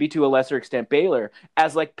 and maybe to a lesser extent Baylor,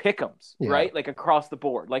 as like pick'ems, right? Like, across the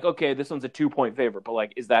board. Like, okay, this one's a 2-point favorite, but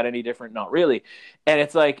like, is that any different? Not really. And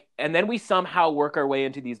it's like, and then we somehow work our way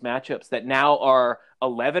into these matchups that now are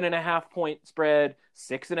 11.5-point spread,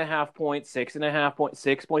 6.5 point, 6.5 point,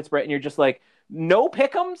 6-point spread, and you're just like, no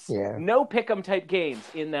pick'ems, no pick'em type games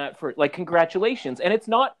in that. For like, congratulations. And it's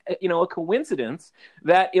not, a coincidence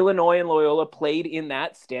that Illinois and Loyola played in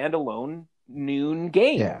that standalone noon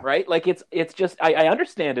game, right? Like, it's just, I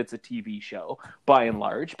understand it's a TV show by and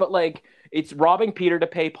large, but like, it's robbing Peter to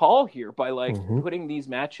pay Paul here by like putting these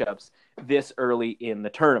matchups this early in the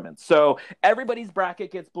tournament. So everybody's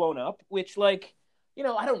bracket gets blown up, which, like,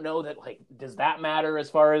 I don't know that, like, does that matter as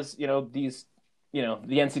far as, these, the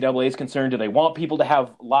NCAA is concerned? Do they want people to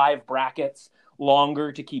have live brackets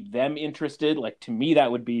longer to keep them interested? Like, to me,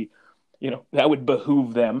 that would be, that would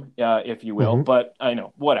behoove them, if you will. But I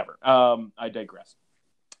know, whatever. I digress.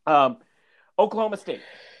 Oklahoma State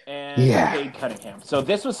and Cade Cunningham. So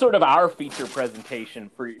this was sort of our feature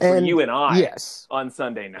presentation for you and I on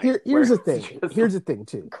Sunday night. Here's the thing. Here's the thing,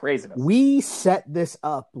 too. Craziness. We set this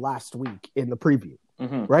up last week in the preview,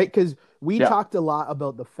 right? Because we talked a lot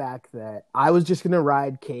about the fact that I was just going to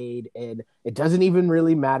ride Cade, and it doesn't even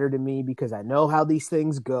really matter to me because I know how these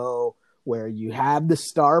things go, where you have the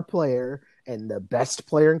star player and the best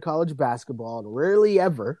player in college basketball, and rarely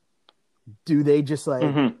ever do they just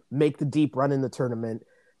like make the deep run in the tournament.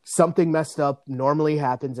 Something messed up normally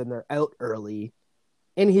happens, and they're out early.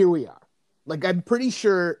 And here we are. Like, I'm pretty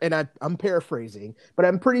sure, and I'm paraphrasing, but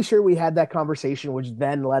I'm pretty sure we had that conversation, which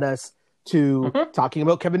then led us to talking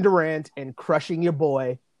about Kevin Durant and crushing your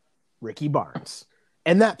boy, Ricky Barnes.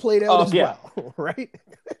 And that played out as well, right?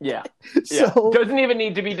 Yeah. So doesn't even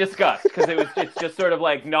need to be discussed because it's just sort of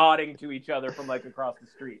like nodding to each other from like across the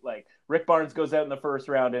street. Like, Rick Barnes goes out in the first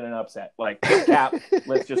round in an upset. Like, cap,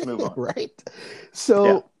 let's just move on. Right.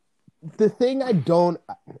 So the thing I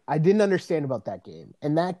didn't understand about that game,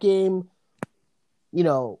 and that game,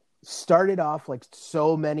 started off like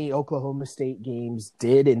so many Oklahoma State games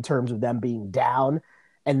did in terms of them being down,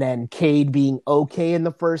 and then Cade being okay in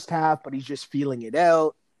the first half, but he's just feeling it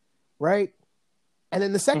out, right? And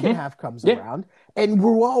then the second half comes around, and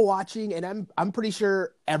we're all watching, and I'm pretty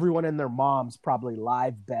sure everyone and their moms probably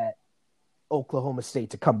live bet Oklahoma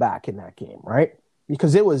State to come back in that game, right?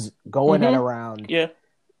 Because it was going at around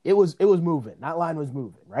it was moving. That line was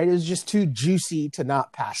moving, right? It was just too juicy to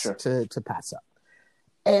not pass to pass up.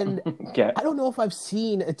 And I don't know if I've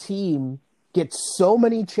seen a team get so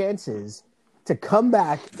many chances to come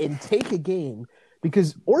back and take a game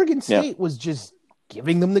because Oregon State was just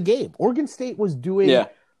giving them the game. Oregon State was doing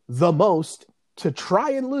the most to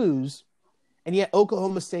try and lose, and yet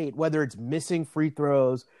Oklahoma State, whether it's missing free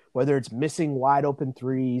throws, whether it's missing wide open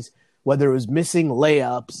threes, whether it was missing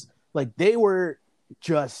layups, like they were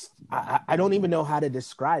just, I don't even know how to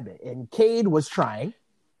describe it. And Cade was trying.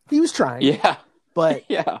 He was trying. Yeah. But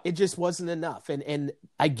it just wasn't enough. And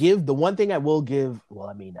I give the one thing I will give, well,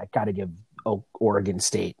 I mean, I got to give Oregon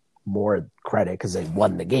State more credit because they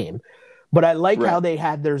won the game. But I like how they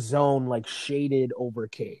had their zone like shaded over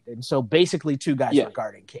Cade. And so basically 2 guys were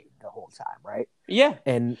guarding Cade the whole time, right? Yeah.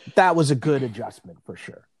 And that was a good adjustment for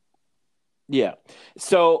sure. Yeah.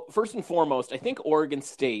 So first and foremost, I think Oregon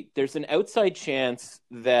State, there's an outside chance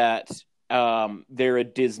that they're a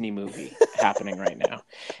Disney movie happening right now.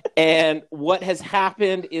 And what has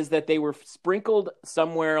happened is that they were sprinkled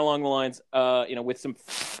somewhere along the lines, with some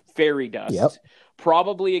fairy dust,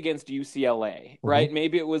 probably against UCLA, right? Mm-hmm.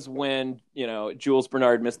 Maybe it was when, Jules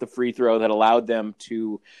Bernard missed the free throw that allowed them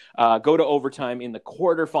to go to overtime in the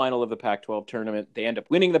quarterfinal of the Pac-12 tournament. They end up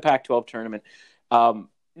winning the Pac-12 tournament.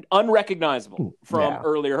 Unrecognizable from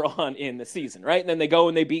earlier on in the season, right? And then they go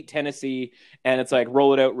and they beat Tennessee, and it's like,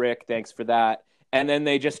 roll it out, Rick. Thanks for that. And then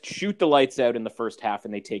they just shoot the lights out in the first half,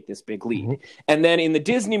 and they take this big lead. Mm-hmm. And then in the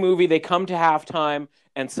Disney movie, they come to halftime,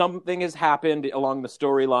 and something has happened along the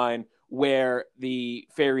storyline where the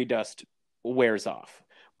fairy dust wears off.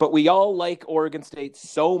 But we all like Oregon State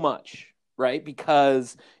so much, right?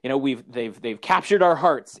 Because, they've captured our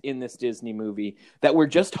hearts in this Disney movie that we're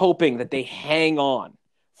just hoping that they hang on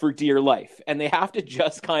for dear life. And they have to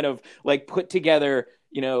just kind of like put together,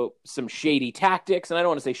 some shady tactics. And I don't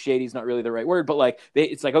want to say shady is not really the right word, but like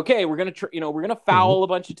it's like, okay, we're going to, we're going to foul a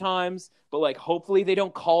bunch of times, but like, hopefully they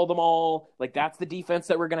don't call them all. Like that's the defense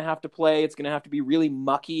that we're going to have to play. It's going to have to be really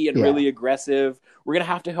mucky and really aggressive. We're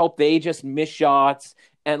going to hope they just miss shots.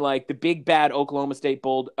 And like the big bad Oklahoma State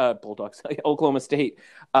Bulldogs, Oklahoma State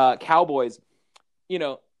Cowboys,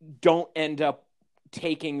 don't end up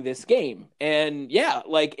taking this game. And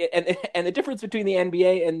and the difference between the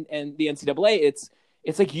NBA and the NCAA,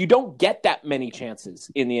 it's like you don't get that many chances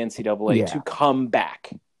in the NCAA to come back,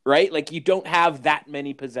 right? Like you don't have that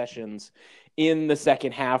many possessions in the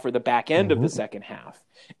second half or the back end of the second half.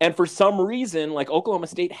 And for some reason, like Oklahoma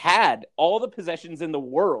State had all the possessions in the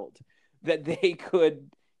world that they could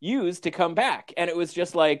use to come back. And it was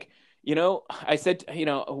just like, I said,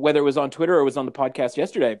 whether it was on Twitter or it was on the podcast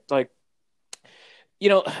yesterday, like,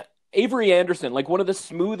 Avery Anderson, like one of the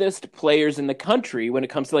smoothest players in the country when it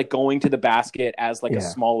comes to like going to the basket as like a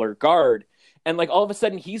smaller guard. And like all of a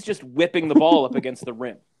sudden he's just whipping the ball up against the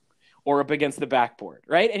rim or up against the backboard,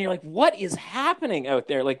 right? And you're like, what is happening out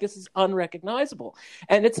there? Like this is unrecognizable.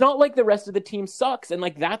 And it's not like the rest of the team sucks. And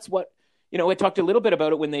like that's what, I talked a little bit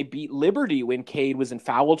about it when they beat Liberty when Cade was in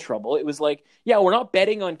foul trouble. It was like, we're not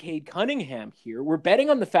betting on Cade Cunningham here. We're betting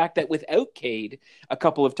on the fact that without Cade a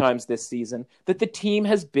couple of times this season, that the team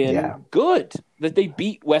has been good, that they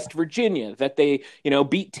beat West Virginia, that they,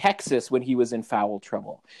 beat Texas when he was in foul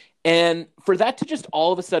trouble. And for that to just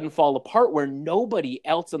all of a sudden fall apart where nobody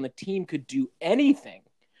else on the team could do anything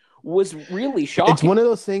was really shocking. It's one of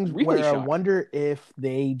those things really where shocking. I wonder if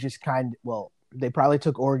they just they probably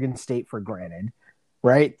took Oregon State for granted,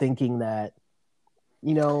 right? Thinking that,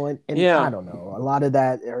 I don't know. A lot of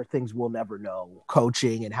that are things we'll never know.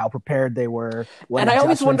 Coaching and how prepared they were. And I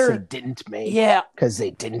always wonder they didn't make. Because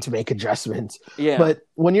they didn't make adjustments. Yeah. But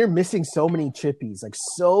when you're missing so many chippies, like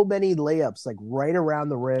so many layups, like right around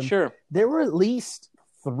the rim, there were at least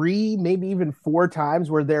 3, maybe even 4 times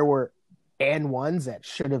where there were and ones that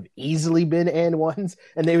should have easily been and ones,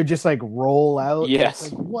 and they would just like roll out.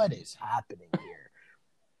 Yes. Like, what is happening here?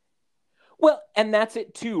 Well, and that's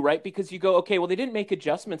it too, right? Because you go, okay, well, they didn't make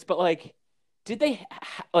adjustments, but like, did they,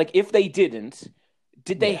 if they didn't,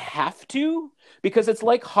 did they have to? Because it's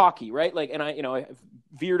like hockey, right? Like, and I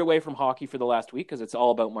veered away from hockey for the last week because it's all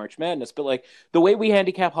about March Madness. But like the way we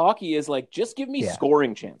handicap hockey is like, just give me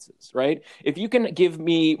scoring chances, right? If you can give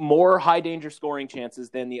me more high danger scoring chances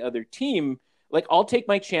than the other team, like I'll take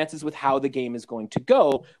my chances with how the game is going to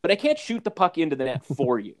go, but I can't shoot the puck into the net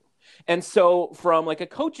for you. And so from like a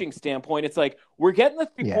coaching standpoint, it's like, we're getting the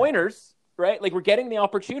 3-pointers, right? Like we're getting the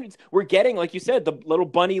opportunities. We're getting, like you said, the little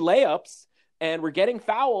bunny layups. And we're getting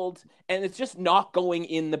fouled, and it's just not going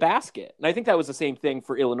in the basket. And I think that was the same thing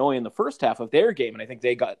for Illinois in the first half of their game. And I think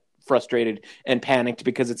they got frustrated and panicked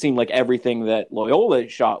because it seemed like everything that Loyola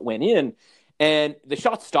shot went in. And the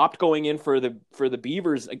shots stopped going in for the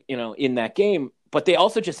Beavers, in that game. But they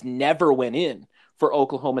also just never went in for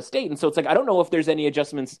Oklahoma State. And so it's like, I don't know if there's any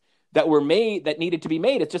adjustments that needed to be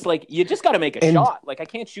made. It's just like, you just got to make a shot. Like, I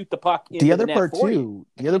can't shoot the puck into the other net part for too. you.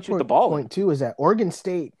 The other point too is that Oregon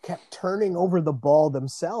State kept turning over the ball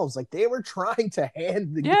themselves. Like, they were trying to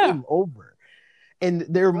hand the game over. And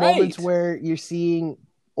there are moments where you're seeing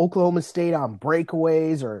Oklahoma State on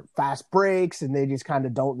breakaways or fast breaks, and they just kind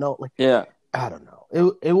of don't know. Like, I don't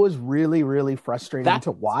know. It was really, really frustrating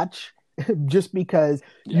to watch, just because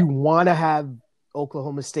you want to have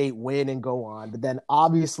Oklahoma State win and go on, but then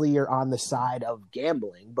obviously you're on the side of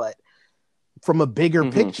gambling. But from a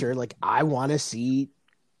bigger picture, like, I want to see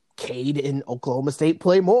Cade and Oklahoma State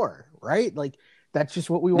play more, right? Like, that's just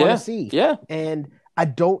what we want to see. Yeah. And I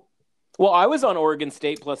don't. Well, I was on Oregon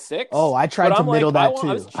State +6. Oh, I tried to middle that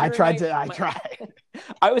too. I tried.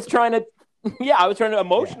 I was trying to. Yeah, I was trying to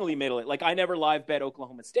emotionally middle it. Like, I never live bet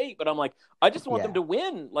Oklahoma State, but I'm like, I just want them to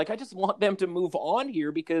win. Like, I just want them to move on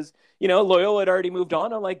here because, Loyola had already moved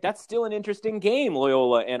on. I'm like, that's still an interesting game,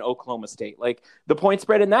 Loyola and Oklahoma State. Like, the point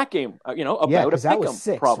spread in that game, about a pick 'em, that was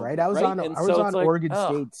 6, probably, right? I was on Oregon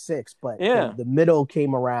State 6, but the middle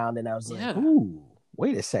came around, and I was like, ooh,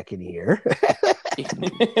 wait a second here.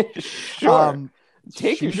 Sure.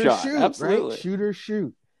 Take your shot. Shoot, absolutely. Right? Shoot or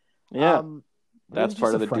shoot. Yeah. That's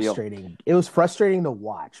part of the deal. It was frustrating to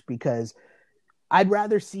watch because I'd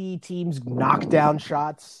rather see teams knock down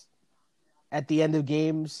shots at the end of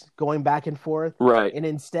games going back and forth. Right. And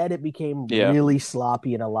instead it became really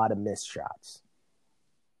sloppy and a lot of missed shots.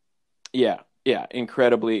 Yeah. Yeah.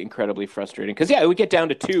 Incredibly, incredibly frustrating. Because, it would get down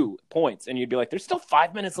to 2 points and you'd be like, there's still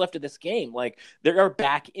 5 minutes left of this game. Like, they are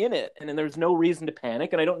back in it. And then there's no reason to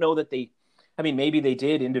panic. And I don't know that maybe they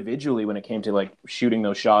did individually when it came to, like, shooting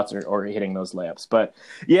those shots or hitting those layups. But,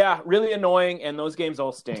 really annoying, and those games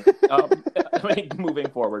all stink. Moving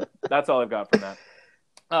forward. That's all I've got from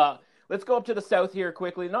that. Let's go up to the South here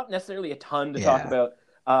quickly. Not necessarily a ton to talk about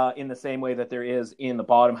in the same way that there is in the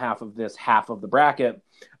bottom half of this half of the bracket.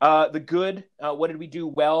 The good, what did we do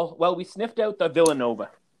well? Well, we sniffed out the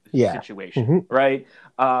Villanova situation, right?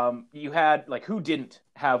 You had, like, who didn't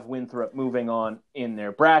have Winthrop moving on in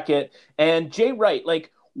their bracket? And Jay Wright,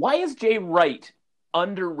 like, why is Jay Wright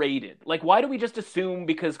underrated? Like, why do we just assume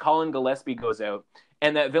because Colin Gillespie goes out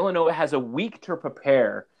and that Villanova has a week to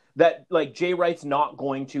prepare that, like, Jay Wright's not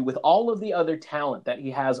going to, with all of the other talent that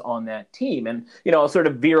he has on that team? And, I'll sort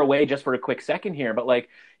of veer away just for a quick second here, but, like,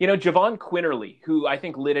 Javon Quinterly, who I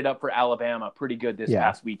think lit it up for Alabama pretty good this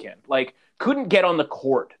past weekend, like, couldn't get on the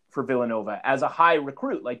court for Villanova as a high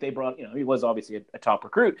recruit. Like, they brought, he was obviously a top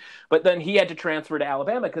recruit, but then he had to transfer to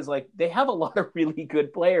Alabama because, like, they have a lot of really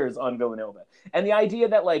good players on Villanova. And the idea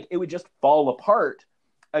that, like, it would just fall apart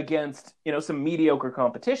against, some mediocre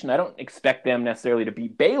competition. I don't expect them necessarily to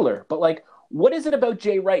beat Baylor, but, like, what is it about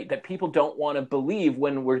Jay Wright that people don't want to believe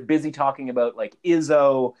when we're busy talking about, like,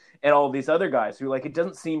 Izzo and all these other guys who, like, it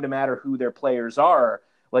doesn't seem to matter who their players are.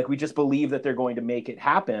 Like, we just believe that they're going to make it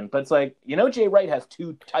happen. But it's like, Jay Wright has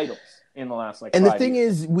 2 titles in the last, like, and 5 the thing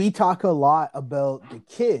years. is, we talk a lot about the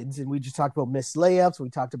kids, and we just talked about missed layups. We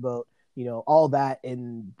talked about, all that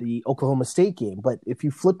in the Oklahoma State game. But if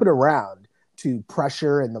you flip it around to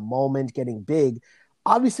pressure and the moment getting big,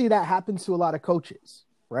 obviously that happens to a lot of coaches,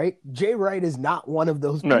 right? Jay Wright is not one of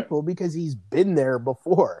those people because he's been there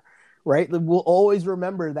before, right? We'll always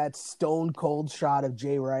remember that stone cold shot of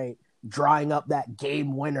Jay Wright drawing up that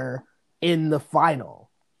game winner in the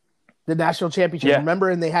final, the national championship. Remember,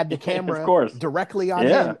 and they had the camera directly on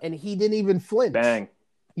him, and he didn't even flinch. Bang.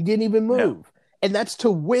 He didn't even move. And that's to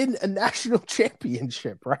win a national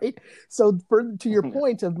championship, right? So to your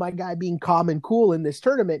point of my guy being calm and cool in this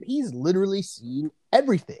tournament, he's literally seen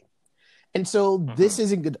everything. And so this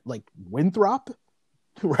isn't good. Like, Winthrop,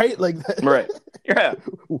 right? Like, right. Yeah.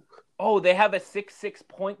 Oh, they have a 6'6"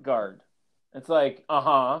 point guard. It's like,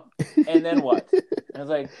 and then what? And it's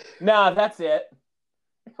like, nah, that's it.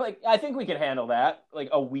 Like, I think we can handle that. Like,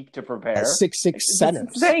 a week to prepare. 6'6" centers.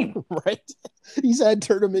 Insane. Right? He's had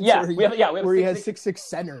tournaments where he has 6'6"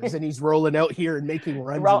 centers and he's rolling out here and making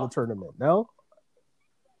runs in the tournament. No?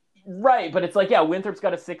 Right, but it's like, Winthrop's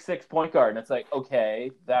got a 6'6" point guard. And it's like,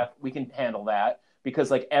 okay, that we can handle that.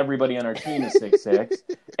 Because, like, everybody on our team is 6'6",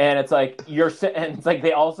 and it's like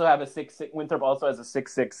they also have a 6'6". Winthrop also has a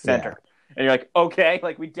 6'6" center. And you're like, okay,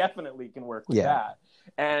 like, we definitely can work with that.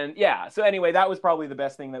 And so anyway, that was probably the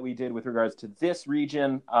best thing that we did with regards to this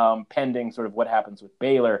region, pending sort of what happens with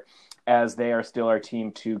Baylor, as they are still our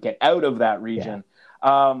team to get out of that region.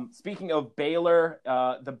 Speaking of Baylor,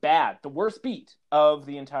 the worst beat of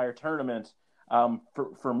the entire tournament,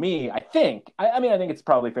 for me, I think it's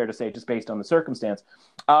probably fair to say, just based on the circumstance,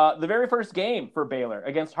 the very first game for Baylor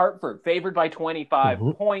against Hartford, favored by 25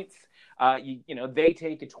 points. They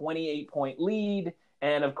take a 28-point lead,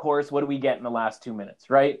 And of course, what do we get in the last 2 minutes,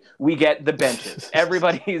 right? We get the benches.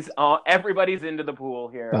 Everybody's into the pool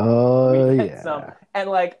here. Oh, We get yeah. and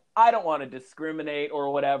like, I don't want to discriminate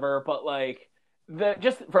or whatever, but like,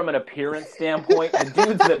 just from an appearance standpoint, the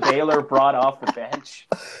dudes that Baylor brought off the bench,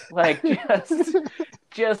 like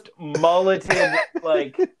just mulleted,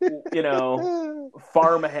 like,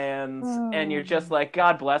 farmhands, and you're just like,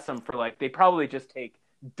 God bless them for like, they probably just take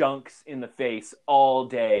dunks in the face all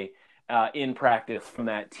day in practice from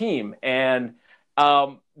that team, and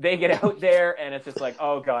they get out there, and it's just like,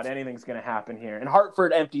 oh God, anything's going to happen here. And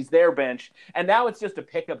Hartford empties their bench, and now it's just a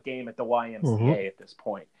pickup game at the YMCA at this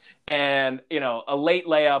point. And a late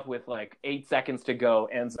layup with like 8 seconds to go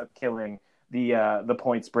ends up killing the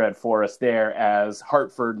point spread for us there, as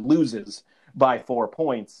Hartford loses by 4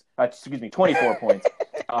 points. 24 points,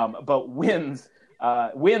 but wins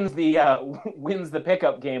the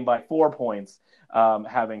pickup game by 4 points.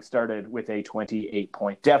 Having started with a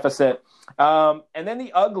 28-point deficit. And then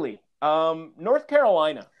the ugly, North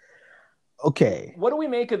Carolina. Okay. What do we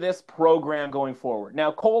make of this program going forward?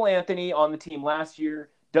 Now, Cole Anthony on the team last year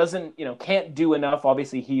can't do enough.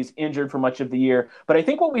 Obviously, he's injured for much of the year. But I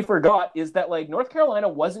think what we forgot is that, like, North Carolina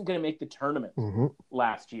wasn't going to make the tournament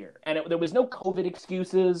last year. And there was no COVID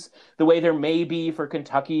excuses the way there may be for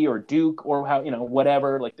Kentucky or Duke or how,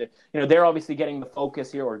 whatever. Like, they're obviously getting the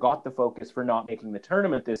focus here, or got the focus for not making the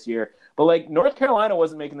tournament this year. But, like, North Carolina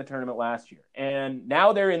wasn't making the tournament last year. And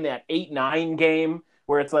now they're in that 8-9 game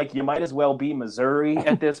where it's like you might as well be Missouri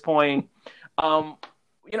at this point.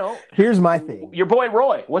 Here's my thing. Your boy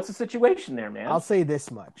Roy, what's the situation there, man? I'll say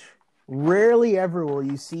this much. Rarely ever will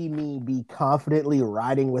you see me be confidently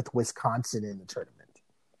riding with Wisconsin in the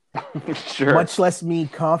tournament. Sure. Much less me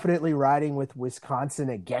confidently riding with Wisconsin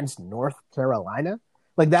against North Carolina.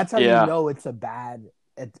 Like, that's how you know it's a bad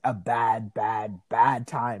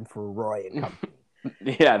time for Roy and company.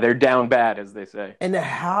 Yeah, they're down bad, as they say. And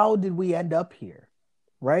how did we end up here?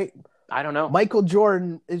 Right? I don't know. Michael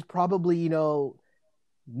Jordan is probably,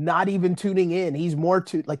 not even tuning in. He's more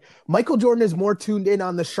Michael Jordan is more tuned in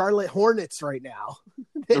on the Charlotte Hornets right now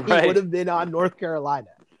than he would have been on North Carolina.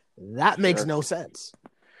 That makes no sense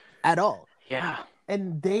at all. Yeah.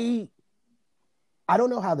 And I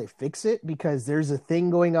don't know how they fix it, because there's a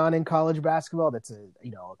thing going on in college basketball that's a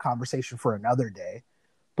conversation for another day.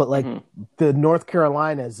 But like the North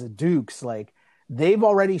Carolinas, the Dukes, like, they've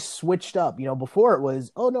already switched up. Before it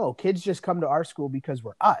was, oh no, kids just come to our school because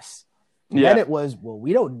we're us. Then it was, well,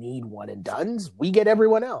 we don't need one and dones. We get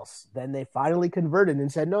everyone else. Then they finally converted and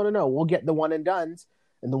said, no, we'll get the one and dones.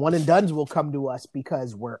 And the one and dones will come to us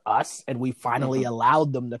because we're us. And we finally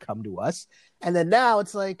allowed them to come to us. And then now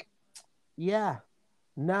it's like, yeah,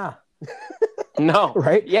 nah. No.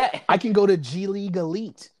 Right? Yeah. I can go to G League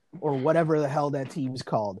Elite or whatever the hell that team's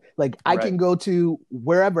called. Like, I can go to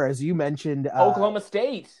wherever, as you mentioned. Oklahoma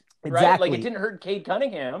State. Exactly. Right? Like, it didn't hurt Cade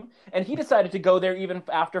Cunningham, and he decided to go there even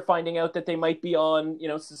after finding out that they might be on,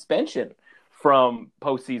 suspension from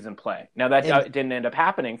postseason play. Now, that didn't end up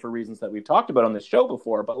happening for reasons that we've talked about on this show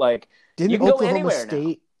before, but like, you can go anywhere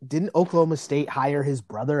now. Didn't Oklahoma State hire his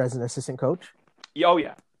brother as an assistant coach? Oh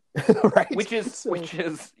yeah. Right. Which is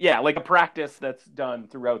like a practice that's done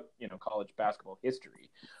throughout, college basketball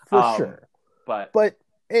history. For sure. But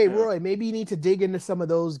hey, Roy, maybe you need to dig into some of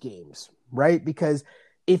those games, right? Because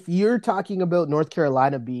if you're talking about North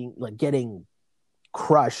Carolina being like getting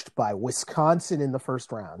crushed by Wisconsin in the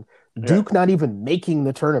first round, Duke not even making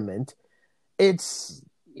the tournament, that's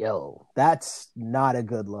not a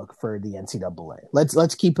good look for the NCAA.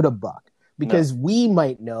 Let's keep it a buck, because we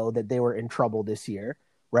might know that they were in trouble this year,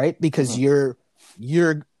 right? Because you're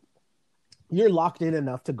locked in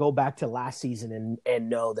enough to go back to last season and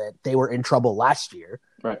know that they were in trouble last year.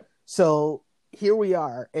 Right. So here we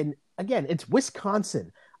are, and again, it's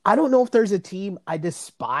Wisconsin. I don't know if there's a team I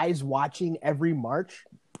despise watching every March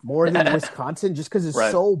more than Wisconsin, just because it's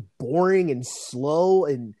so boring and slow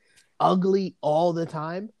and ugly all the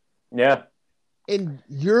time. Yeah. And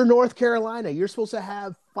you're North Carolina. You're supposed to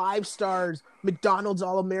have 5 stars, McDonald's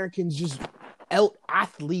All-Americans just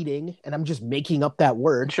out-athleting, and I'm just making up that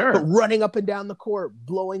word, but running up and down the court,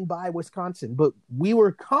 blowing by Wisconsin. But we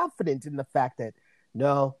were confident in the fact that,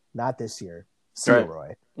 no, not this year. See you,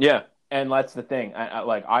 Roy. Yeah. And that's the thing.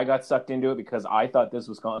 I got sucked into it because I thought this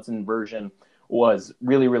Wisconsin version was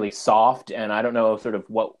really, really soft. And I don't know sort of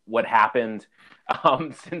what happened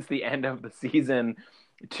since the end of the season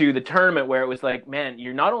to the tournament, where it was like, man,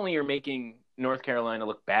 you're making North Carolina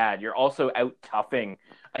look bad. You're also out-toughing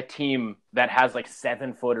a team that has like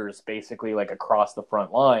 7-footers basically like across the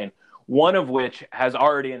front line, one of which has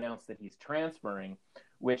already announced that he's transferring.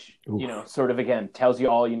 which, sort of, again, tells you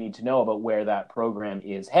all you need to know about where that program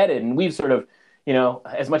is headed. And we've sort of,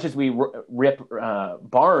 as much as we rip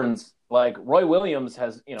Barnes, like Roy Williams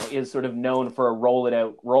is sort of known for a roll it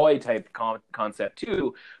out Roy type concept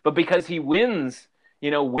too. But because he wins,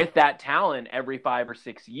 with that talent every 5 or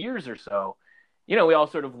 6 years or so, we all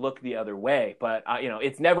sort of look the other way. But,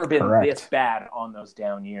 it's never been this bad on those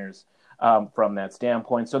down years from that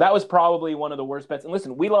standpoint. So that was probably one of the worst bets. And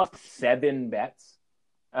listen, we lost 7 bets.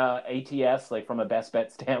 ATS, like from a best bet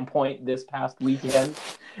standpoint this past weekend.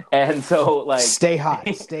 And so like stay high,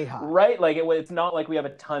 right? Like it's not like we have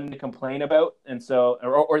a ton to complain about. And so,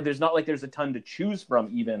 or there's not like there's a ton to choose from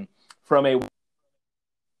even from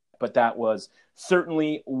but that was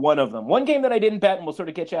certainly one of them. One game that I didn't bet, and we'll sort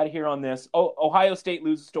of get you out of here on this. Ohio State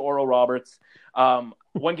loses to Oral Roberts.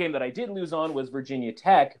 One game that I did lose on was Virginia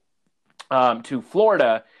Tech to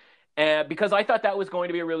Florida. And because I thought that was going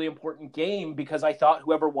to be a really important game, because I thought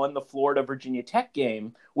whoever won the Florida-Virginia Tech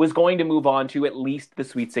game was going to move on to at least the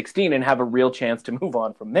Sweet 16 and have a real chance to move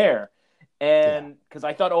on from there. And because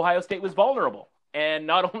I thought Ohio State was vulnerable. And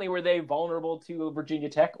not only were they vulnerable to Virginia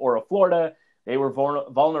Tech or a Florida, they were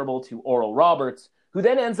vulnerable to Oral Roberts, who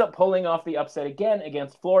then ends up pulling off the upset again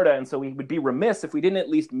against Florida. And so we would be remiss if we didn't at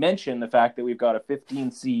least mention the fact that we've got a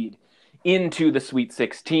 15 seed into the Sweet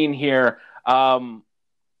 16 here.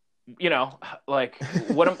 Like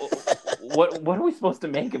what are we supposed to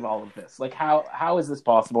make of all of this? Like how is this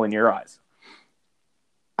possible in your eyes?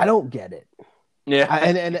 I don't get it. Yeah.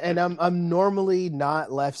 And I'm normally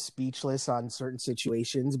not left speechless on certain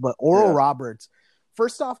situations, but Oral Roberts,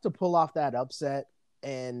 first off, to pull off that upset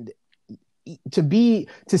and to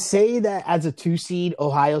say that as a 2 seed,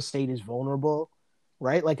 Ohio State is vulnerable,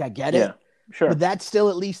 right? Like I get it. Sure. But that still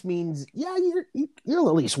at least means, you'll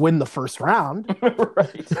at least win the first round.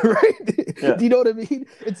 Right. Right? Yeah. Do you know what I mean?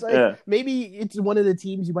 It's like maybe it's one of the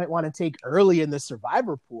teams you might want to take early in the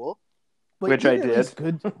survivor pool. But which I did.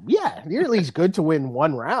 You're at least good to win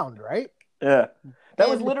one round, right? Yeah. That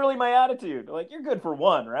was literally my attitude. Like, you're good for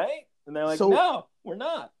one, right? And they're like, no, we're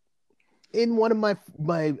not. In one of my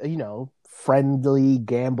friendly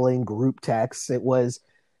gambling group texts, it was,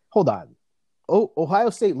 hold on. Ohio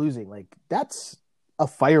State losing, like that's a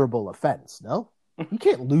fireable offense. No, you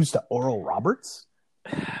can't lose to Oral Roberts.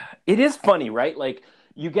 It is funny, right? Like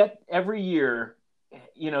you get every year,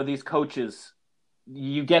 these coaches,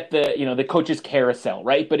 you get the coaches carousel,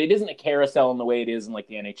 right? But it isn't a carousel in the way it is in like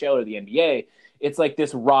the NHL or the NBA. It's like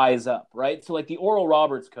this rise up, right? So like the Oral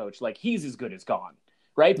Roberts coach, like he's as good as gone,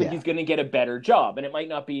 right? But he's going to get a better job, and it might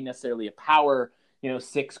not be necessarily a power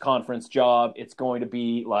 6 conference job. It's going to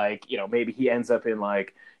be like, maybe he ends up in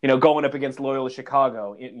like, going up against Loyola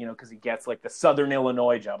Chicago, because he gets like the Southern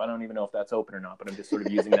Illinois job. I don't even know if that's open or not, but I'm just sort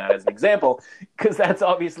of using that as an example because that's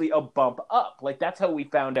obviously a bump up. Like that's how we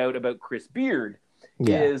found out about Chris Beard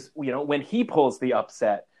is, when he pulls the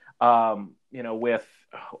upset, with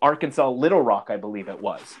Arkansas Little Rock, I believe it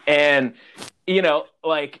was. And,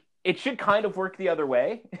 like, it should kind of work the other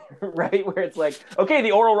way, right? Where it's like, okay,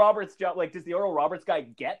 the Oral Roberts job, like, does the Oral Roberts guy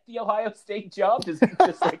get the Ohio State job? Does he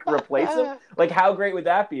just like replace him? Like, how great would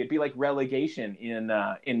that be? It'd be like relegation in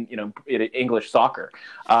English soccer.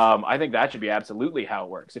 I think that should be absolutely how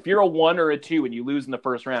it works. If you're a 1 or a 2 and you lose in the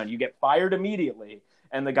first round, you get fired immediately,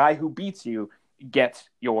 and the guy who beats you gets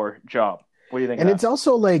your job. What do you think? And it's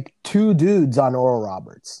also like 2 dudes on Oral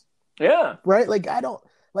Roberts. Yeah. Right? Like, I don't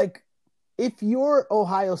like. If you're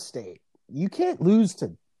Ohio State, you can't lose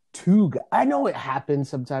to 2 guys. I know it happens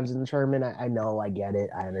sometimes in the tournament. I know, I get it.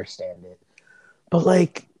 I understand it. But,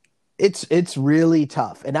 like, it's really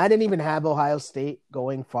tough. And I didn't even have Ohio State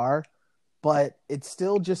going far, but it's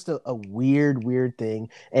still just a weird thing.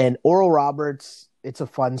 And Oral Roberts, it's a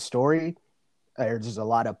fun story. There's just a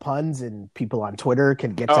lot of puns, and people on Twitter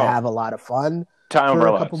can get to have a lot of fun for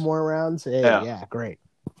a couple more rounds. Yeah, great.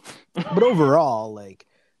 But overall, like,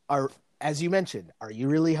 as you mentioned, are you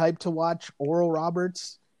really hyped to watch Oral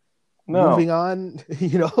Roberts moving on? To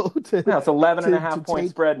it's 11.5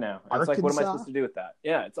 point spread now. It's like, what am I supposed to do with that?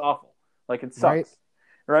 Yeah, it's awful. Like, it sucks.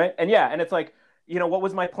 Right? And and it's like, what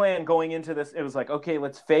was my plan going into this? It was like, okay,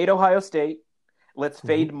 let's fade Ohio State. Let's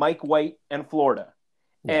fade Mike White and Florida.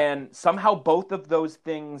 Yeah. And somehow both of those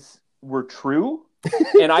things were true,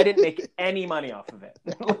 and I didn't make any money off of it.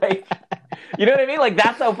 Like, you know what I mean? Like,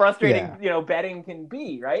 that's how frustrating, betting can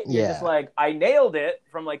be, right? You're just like, I nailed it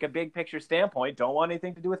from like a big picture standpoint. Don't want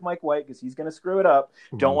anything to do with Mike White because he's going to screw it up.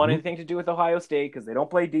 Don't want anything to do with Ohio State because they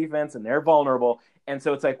don't play defense and they're vulnerable. And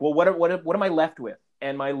so it's like, well, what am I left with?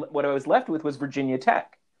 And what I was left with was Virginia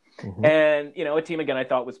Tech. And, a team, again, I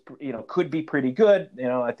thought was, could be pretty good.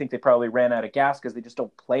 I think they probably ran out of gas because they just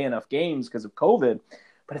don't play enough games because of COVID.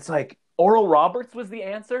 But it's like Oral Roberts was the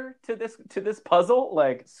answer to this puzzle.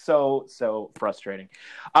 Like, so frustrating.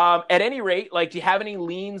 At any rate, like, do you have any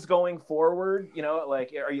leans going forward? You know,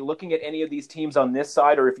 like, are you looking at any of these teams on this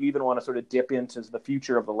side, or if you even want to sort of dip into the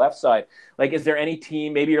future of the left side? Like, is there any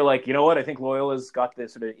team, maybe you're like, you know what, I think Loyola's got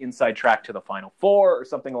this sort of inside track to the Final Four or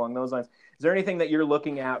something along those lines. Is there anything that you're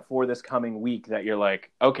looking at for this coming week that you're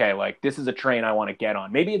like, okay, like, this is a train I want to get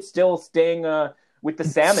on? Maybe it's still staying with the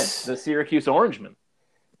Salmon, the Syracuse Orangemen.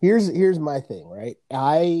 Here's my thing, right?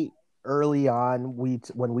 Early on,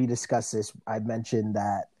 when we discussed this, I mentioned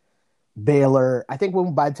that Baylor, I think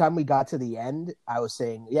by the time we got to the end, I was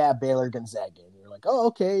saying, yeah, Baylor Gonzaga. And you're like, oh,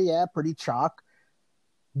 okay, yeah, pretty chalk.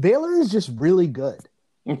 Baylor is just really good.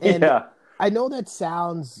 And yeah. I know that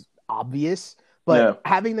sounds obvious, but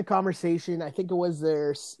having the conversation, I think it was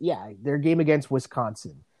their game against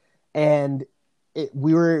Wisconsin. And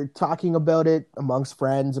we were talking about it amongst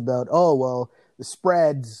friends about, oh, well, the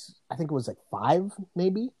spreads, I think it was like 5,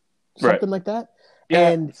 maybe, something like that. Yeah,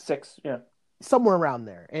 and 6, yeah. Somewhere around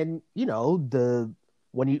there. And, you know,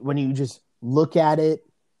 when you just look at it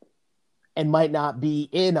and might not be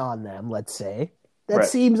in on them, let's say, that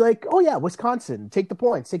seems like, oh, yeah, Wisconsin, take the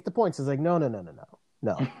points. It's like, no,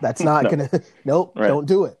 that's not going to, nope, don't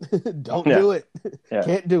do it. Don't do it.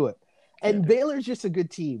 Can't do it. And Baylor's just a good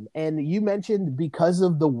team. And you mentioned because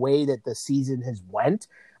of the way that the season has went,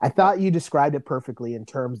 I thought you described it perfectly in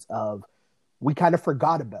terms of we kind of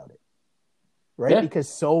forgot about it, right? Yeah. Because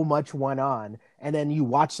so much went on. And then you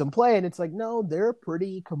watch them play and it's like, no, they're a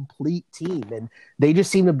pretty complete team. And they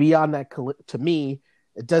just seem to be on that, to me,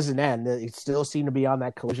 it doesn't end. They still seem to be on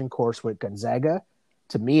that collision course with Gonzaga.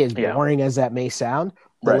 To me, as boring as that may sound,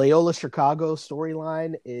 the Loyola Chicago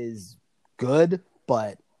storyline is good,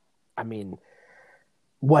 but I mean,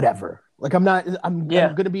 whatever. Like, I'm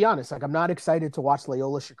going to be honest. Like, I'm not excited to watch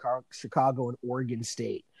Loyola Chicago and Oregon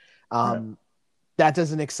State. That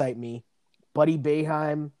doesn't excite me. Buddy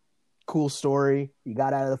Boeheim, cool story. You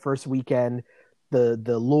got out of the first weekend. The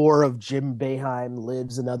lore of Jim Boeheim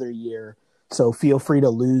lives another year. So feel free to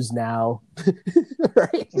lose now.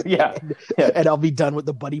 Right? Yeah. And I'll be done with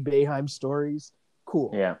the Buddy Boeheim stories.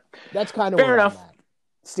 Cool. Yeah. That's kind of fair enough. I'm at.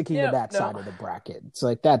 Sticking to that side of the bracket. It's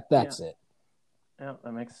like that's it. Yeah,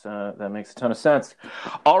 that makes a ton of sense.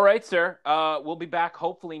 All right, sir. We'll be back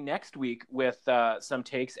hopefully next week with some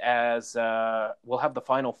takes as we'll have the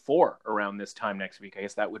Final Four around this time next week. I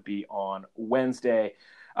guess that would be on Wednesday.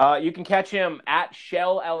 You can catch him at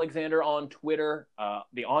Sheldon Alexander on Twitter,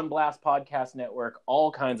 the On Blast Podcast Network,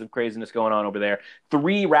 all kinds of craziness going on over there.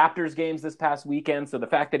 3 Raptors games this past weekend, so the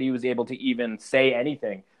fact that he was able to even say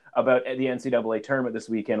anything about the NCAA tournament this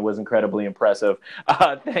weekend was incredibly impressive.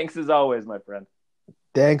 Thanks as always, my friend.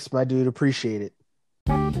 Thanks, my dude. Appreciate it.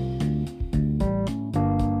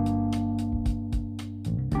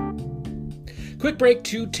 Quick break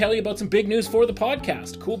to tell you about some big news for the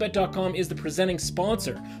podcast. CoolBet.com is the presenting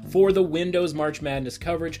sponsor for the Windows March Madness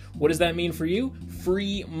coverage. What does that mean for you?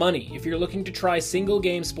 Free money. If you're looking to try single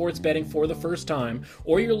game sports betting for the first time,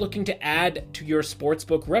 or you're looking to add to your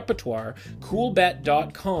sportsbook repertoire,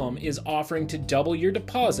 CoolBet.com is offering to double your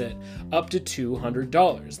deposit up to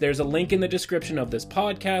 $200. There's a link in the description of this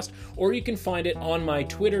podcast, or you can find it on my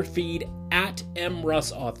Twitter feed at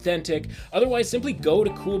mrussauthentic. Otherwise, simply go to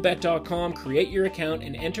CoolBet.com, create your account,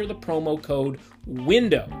 and enter the promo code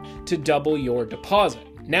WINDOW to double your deposit.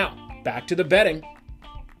 Now, back to the betting.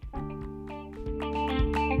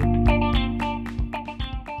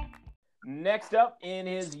 Next up in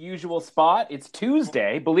his usual spot, it's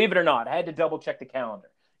Tuesday. Believe it or not, I had to double check the calendar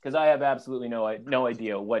because I have absolutely no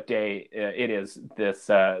idea what day it is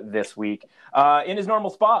this week. In his normal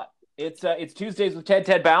spot, it's Tuesdays with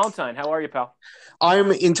Ted Ballantyne. How are you, pal?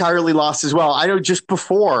 I'm entirely lost as well. I know just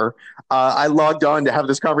before I logged on to have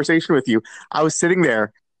this conversation with you, I was sitting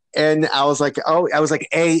there and I was like,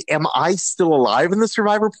 A, am I still alive in the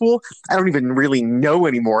survivor pool? I don't even really know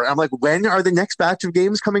anymore. I'm like, when are the next batch of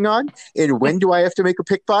games coming on? And when do I have to make a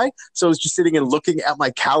pick by? So I was just sitting and looking at my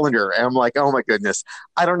calendar and I'm like, oh my goodness,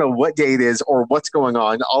 I don't know what day it is or what's going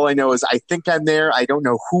on. All I know is I think I'm there. I don't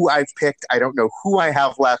know who I've picked. I don't know who I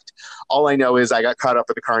have left. All I know is I got caught up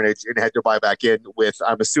in the carnage and had to buy back in with,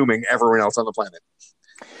 I'm assuming, everyone else on the planet.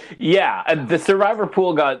 Yeah, the survivor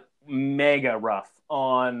pool got mega rough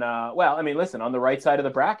on on the right side of the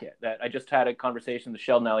bracket that I just had a conversation with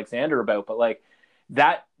Sheldon Alexander about, but like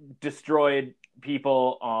that destroyed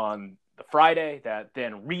people on the Friday, that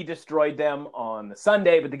then re-destroyed them on the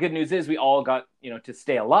Sunday. But the good news is we all got, to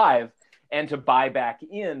stay alive and to buy back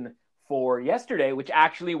in for yesterday, which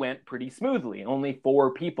actually went pretty smoothly. Only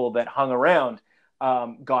 4 people that hung around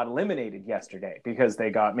got eliminated yesterday because they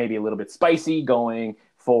got maybe a little bit spicy going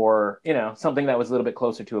for, something that was a little bit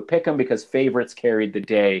closer to a pick'em because favorites carried the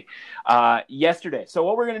day yesterday. So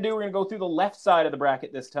what we're going to do, we're going to go through the left side of the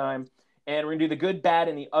bracket this time, and we're going to do the good, bad,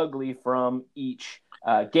 and the ugly from each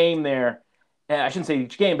game there. I shouldn't say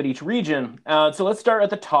each game, but each region. So let's start at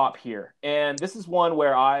the top here. And this is one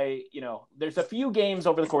where there's a few games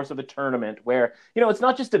over the course of the tournament where, it's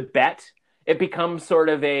not just a bet. It becomes sort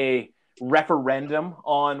of a referendum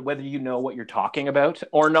on whether you know what you're talking about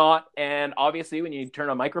or not. And obviously, when you turn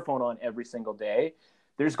a microphone on every single day,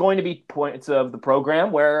 there's going to be points of the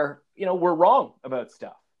program where, we're wrong about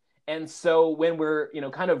stuff. And so when we're,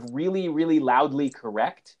 kind of really, really loudly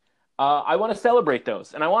correct, I want to celebrate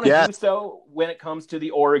those. And I want to do so when it comes to the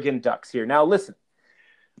Oregon Ducks here. Now, listen,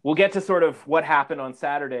 we'll get to sort of what happened on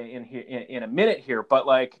Saturday in a minute here. But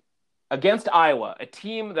against Iowa, a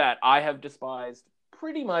team that I have despised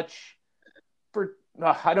pretty much for,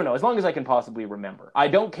 I don't know, as long as I can possibly remember. I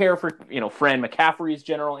don't care for, Fran McCaffrey's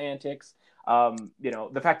general antics.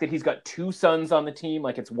 The fact that he's got two sons on the team,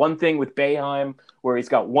 it's one thing with Boeheim where he's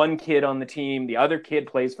got one kid on the team. The other kid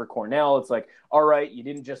plays for Cornell. It's all right, you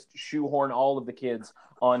didn't just shoehorn all of the kids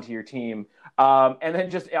onto your team. And then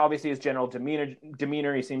just obviously his general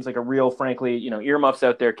demeanor, he seems like a real, frankly, earmuffs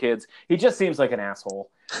out there, kids. He just seems like an asshole.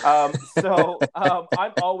 So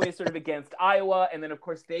I'm always sort of against Iowa. And then, of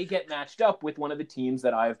course, they get matched up with one of the teams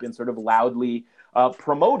that I've been sort of loudly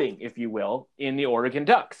promoting, if you will, in the Oregon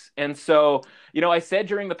Ducks. And so, I said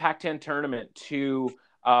during the Pac-10 tournament to,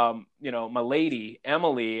 my lady,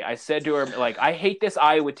 Emily, I said to her, I hate this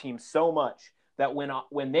Iowa team so much that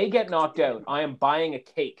when they get knocked out, I am buying a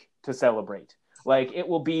cake to celebrate. It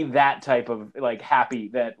will be that type of happy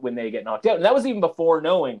that when they get knocked out. And that was even before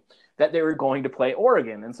knowing that they were going to play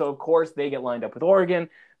Oregon. And so, of course, they get lined up with Oregon.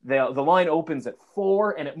 The line opens at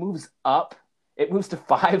 4 and it moves up. It moves to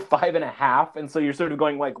 5.5. And so you're sort of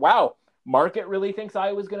going wow, market really thinks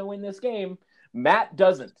Iowa's going to win this game. Matt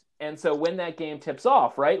doesn't. And so when that game tips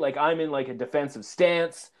off, right, I'm in a defensive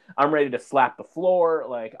stance. I'm ready to slap the floor.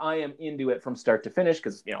 I am into it from start to finish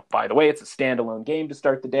because, by the way, it's a standalone game to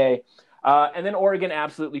start the day. And then Oregon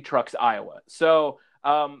absolutely trucks Iowa. So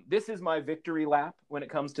this is my victory lap when it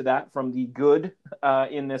comes to that from the good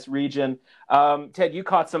in this region. Ted, you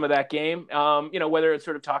caught some of that game, whether it's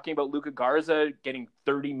sort of talking about Luka Garza getting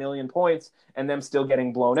 30 million points and them still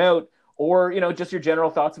getting blown out, or, just your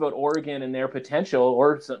general thoughts about Oregon and their potential,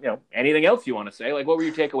 or, anything else you want to say. What were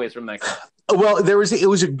your takeaways from that game? Well, it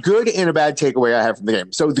was a good and a bad takeaway I have from the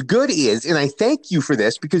game. So the good is, and I thank you for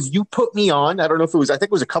this because you put me on, I don't know if I think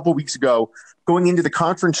it was a couple weeks ago, going into the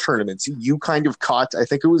conference tournaments, you kind of caught, I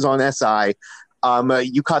think it was on SI,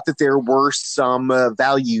 you caught that there were some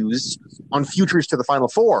values on futures to the Final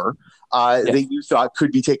Four that you thought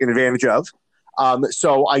could be taken advantage of.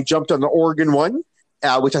 So I jumped on the Oregon one.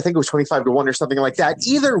 Which I think it was 25-1 or something like that.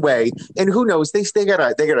 Either way, and who knows? They got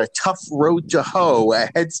a tough road to hoe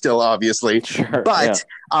ahead still, obviously. Sure, but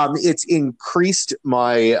it's increased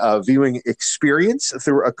my viewing experience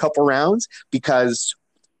through a couple rounds because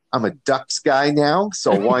I'm a Ducks guy now.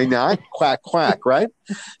 So why not? Quack quack, right?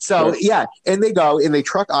 So yeah, and they go and they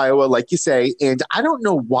truck Iowa, like you say. And I don't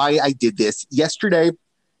know why I did this yesterday.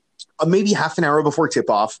 Maybe half an hour before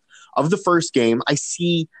tip-off of the first game, I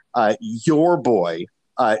see your boy,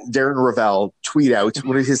 Darren Ravel, tweet out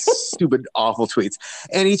one of his stupid, awful tweets.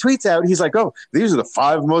 And he tweets out, he's like, oh, these are the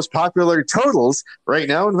 5 most popular totals right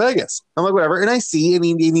now in Vegas. I'm like, whatever. And I see, and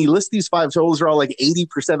he lists these 5 totals are all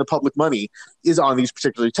 80% of public money is on these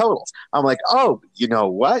particular totals. I'm like, oh, you know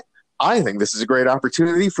what? I think this is a great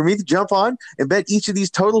opportunity for me to jump on and bet each of these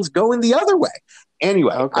totals going the other way.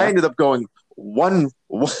 Anyway, I ended up going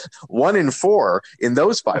 1-4 in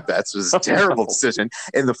those 5 bets. It was a terrible decision.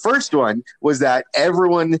 And the first one was that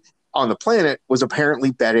everyone on the planet was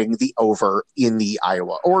apparently betting the over in the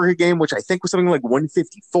Iowa Oregon game, which I think was something like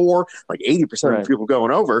 154, 80% of people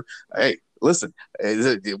going over. Hey, listen,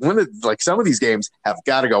 some of these games have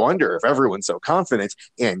got to go under if everyone's so confident,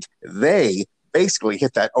 and they basically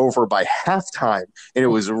hit that over by halftime, and it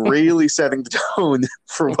was really setting the tone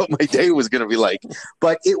for what my day was going to be like.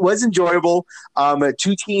 But it was enjoyable.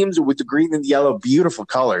 2 teams with the green and the yellow, beautiful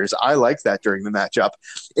colors. I liked that during the matchup.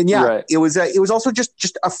 And it was also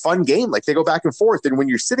just a fun game. They go back and forth, and when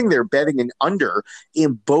you're sitting there betting an under,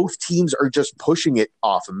 and both teams are just pushing it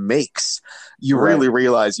off makes, you really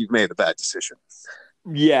realize you've made a bad decision.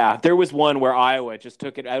 Yeah, there was one where Iowa just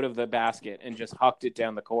took it out of the basket and just hucked it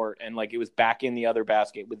down the court, and like it was back in the other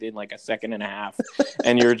basket within like a second and a half.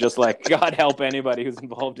 And you're just like, God help anybody who's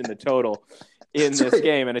involved in the total in this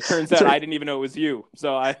game. And it turns out I didn't even know it was you.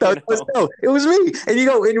 So it was me. And you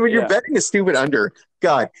go, and when you're betting a stupid under,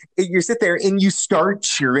 God, you sit there and you start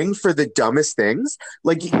cheering for the dumbest things.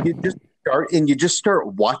 Like you just start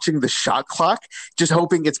watching the shot clock, just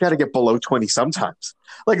hoping it's got to get below 20 sometimes.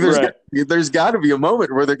 Like there's got to be a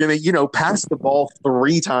moment where they're going to, pass the ball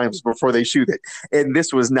 3 times before they shoot it. And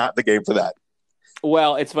this was not the game for that.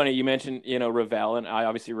 Well, it's funny you mentioned, Ravel, and I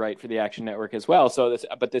obviously write for the Action Network as well. So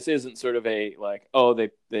this isn't sort of a like, oh,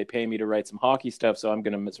 they pay me to write some hockey stuff, so I'm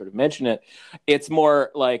going to sort of mention it. It's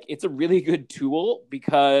more like it's a really good tool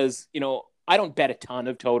because, I don't bet a ton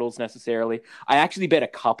of totals necessarily. I actually bet a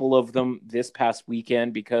couple of them this past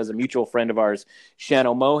weekend because a mutual friend of ours,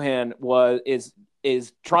 Shannon Mohan,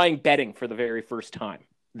 is trying betting for the very first time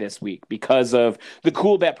this week because of the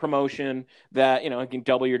COOLBET promotion that, you can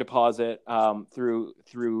double your deposit through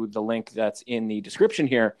the link that's in the description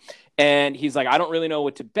here. And he's like, I don't really know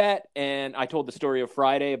what to bet. And I told the story of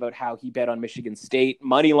Friday about how he bet on Michigan State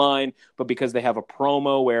money line, but because they have a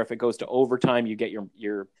promo where if it goes to overtime, you get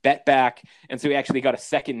your bet back. And so he actually got a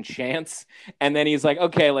second chance. And then he's like,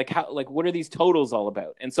 okay, what are these totals all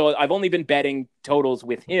about? And so I've only been betting totals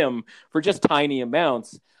with him for just tiny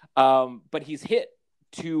amounts. But he's hit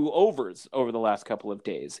 2 overs over the last couple of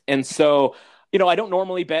days. And so, I don't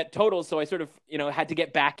normally bet totals. So I sort of, had to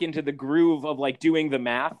get back into the groove of like doing the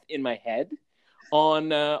math in my head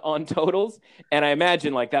on totals. And I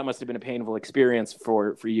imagine like that must've been a painful experience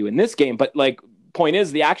for you in this game. But like point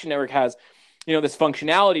is the Action Network has, this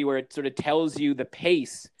functionality where it sort of tells you the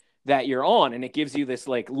pace that you're on and it gives you this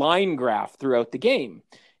like line graph throughout the game.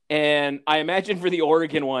 And I imagine for the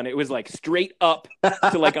Oregon one, it was like straight up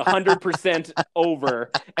to like 100%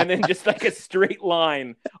 over, and then just like a straight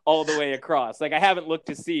line all the way across. Like I haven't looked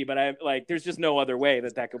to see, but there's just no other way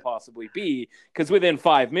that could possibly be because within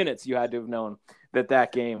 5 minutes you had to have known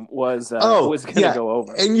that game was going to go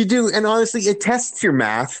over. And you do, and honestly, it tests your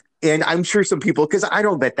math. And I'm sure some people, because I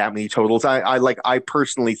don't bet that many totals. I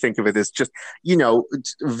personally think of it as just,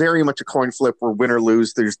 it's very much a coin flip where win or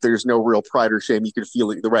lose. There's no real pride or shame. You can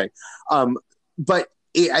feel it either way. But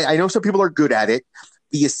I know some people are good at it.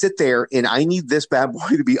 You sit there and I need this bad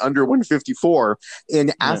boy to be under 154.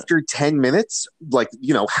 And after 10 minutes, like,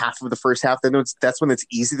 half of the first half, then that's when it's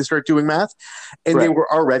easy to start doing math. And they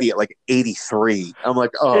were already at like 83. I'm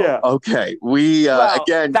like, okay.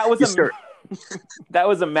 Again, that was that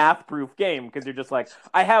was a math-proof game because you're just like,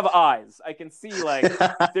 I have eyes. I can see like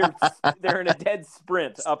they're in a dead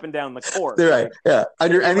sprint up and down the court. Right. Yeah.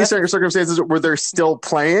 Under any certain circumstances where they're still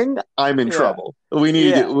playing, I'm in trouble. We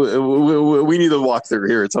need we need to walk through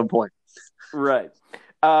here at some point. Right.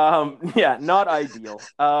 Not ideal.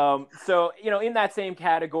 So, in that same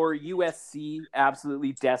category, USC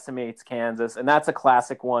absolutely decimates Kansas. And that's a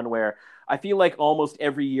classic one where I feel like almost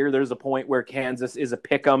every year there's a point where Kansas is a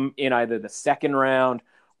pick'em in either the second round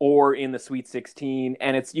or in the Sweet 16.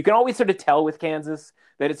 And you can always sort of tell with Kansas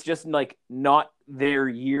that it's just like not their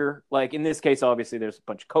year. Like in this case, obviously there's a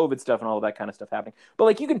bunch of COVID stuff and all of that kind of stuff happening. But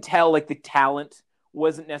like you can tell like the talent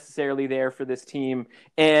wasn't necessarily there for this team.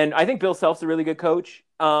 And I think Bill Self's a really good coach.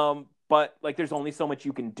 But like there's only so much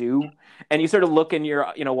you can do. And you sort of look and you're,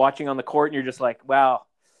 watching on the court and you're just like, wow,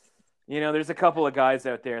 there's a couple of guys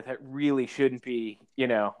out there that really shouldn't be,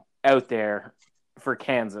 out there for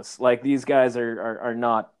Kansas. Like these guys are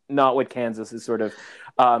not what Kansas is sort of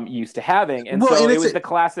used to having. And so it was the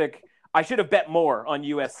classic, I should have bet more on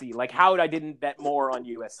USC. Like how I didn't bet more on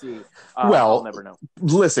USC. I'll never know.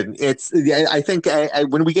 Listen, I think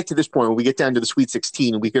when we get to this point, when we get down to the Sweet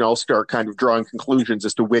 16, we can all start kind of drawing conclusions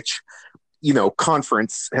as to which,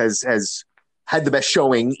 conference has had the best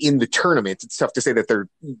showing in the tournament. It's tough to say that they're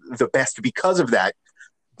the best because of that.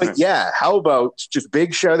 But how about just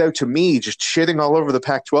big shout out to me just shitting all over the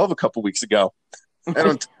Pac-12 a couple weeks ago. I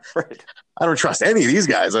don't trust any of these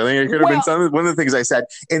guys. I think it could have been one of the things I said.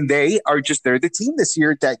 And they're the team this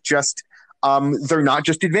year that just they're not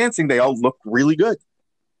just advancing. They all look really good.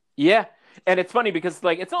 Yeah. And it's funny because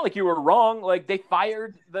like it's not like you were wrong. Like they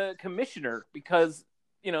fired the commissioner because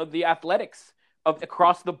the athletics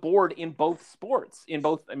across the board in both sports, in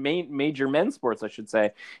both major men's sports, I should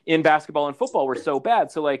say, in basketball and football were so bad.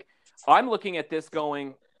 So like I'm looking at this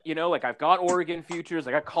going, like I've got Oregon futures,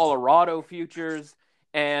 I got Colorado futures,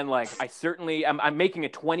 and like I'm making a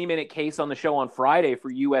 20-minute case on the show on Friday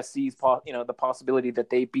for USC's the possibility that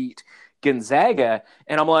they beat Gonzaga,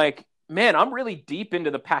 and I'm like, man, I'm really deep into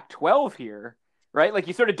the Pac-12 here, right? Like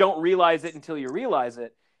you sort of don't realize it until you realize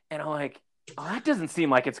it, and I'm like, that doesn't seem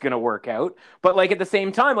like it's going to work out. But like at the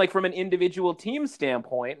same time, like from an individual team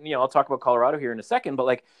standpoint, I'll talk about Colorado here in a second, but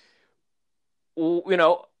like,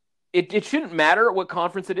 it shouldn't matter what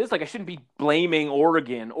conference it is. Like I shouldn't be blaming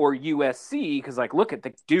Oregon or USC because like look at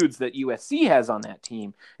the dudes that USC has on that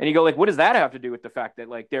team, and you go like, what does that have to do with the fact that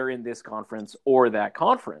like they're in this conference or that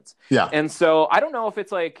conference? Yeah. And so I don't know if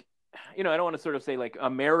it's like, I don't want to sort of say like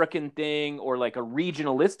American thing or like a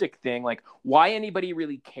regionalistic thing, like why anybody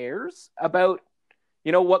really cares about,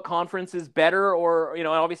 what conference is better or,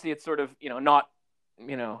 obviously it's sort of, not, I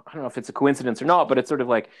don't know if it's a coincidence or not, but it's sort of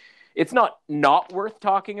like, it's not worth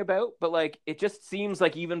talking about, but like, it just seems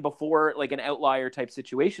like even before like an outlier type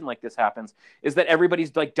situation like this happens, is that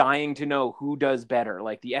everybody's like dying to know who does better.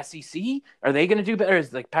 Like the SEC, are they going to do better?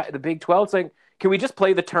 Is like the Big 12? It's like, can we just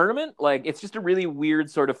play the tournament? Like, it's just a really weird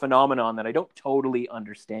sort of phenomenon that I don't totally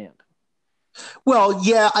understand. Well,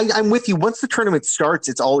 yeah, I'm with you. Once the tournament starts,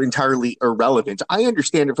 it's all entirely irrelevant. I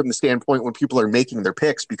understand it from the standpoint when people are making their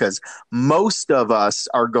picks, because most of us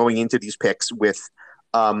are going into these picks with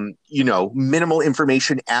minimal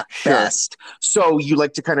information at best. So you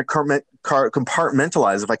like to kind of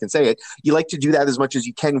compartmentalize, if I can say it. You like to do that as much as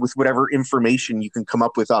you can with whatever information you can come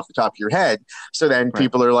up with off the top of your head. So then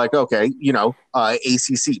people are like, okay,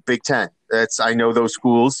 ACC, Big Ten. I know those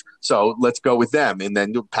schools, so let's go with them. And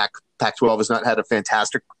then Pac-12 has not had a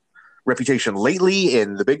fantastic reputation lately,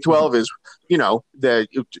 and the Big 12 is, the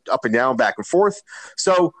up and down, back and forth.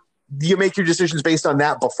 So you make your decisions based on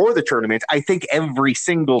that before the tournament. I think every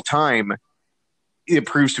single time it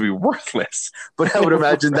proves to be worthless, but I would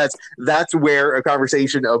imagine that's where a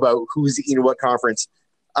conversation about who's in what conference,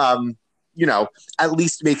 at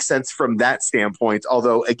least makes sense from that standpoint.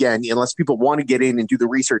 Although again, unless people want to get in and do the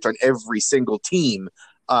research on every single team,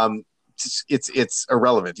 it's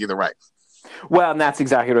irrelevant either way. Well, and that's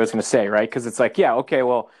exactly what I was going to say, right? Because it's like, yeah, okay,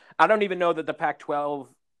 well, I don't even know that the Pac-12,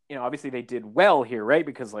 obviously they did well here, right?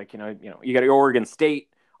 Because like, you got your Oregon State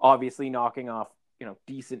obviously knocking off,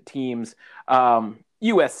 decent teams.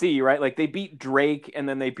 USC, right? Like they beat Drake and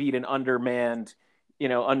then they beat an undermanned,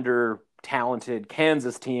 under talented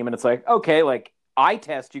Kansas team. And it's like, okay, like eye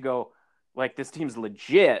test, you go like, this team's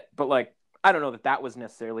legit, but like, I don't know that was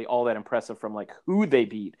necessarily all that impressive from like who they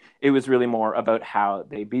beat. It was really more about how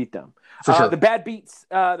they beat them. For sure. The bad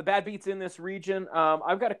beats in this region.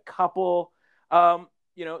 I've got a couple,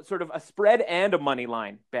 sort of a spread and a money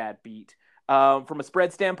line bad beat. From a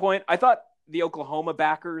spread standpoint, I thought the Oklahoma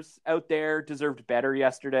backers out there deserved better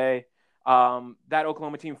yesterday. That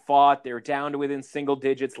Oklahoma team fought. They were down to within single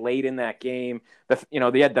digits late in that game.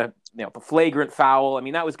 They had the flagrant foul. I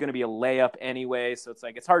mean, that was going to be a layup anyway. So it's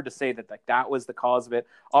like, it's hard to say that that was the cause of it.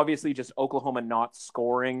 Obviously, just Oklahoma not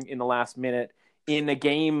scoring in the last minute in a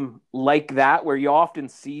game like that, where you often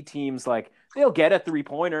see teams like they'll get a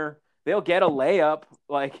 3-pointer. They'll get a layup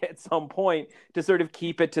like at some point to sort of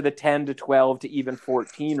keep it to the 10 to 12 to even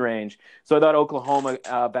 14 range. So I thought Oklahoma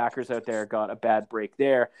backers out there got a bad break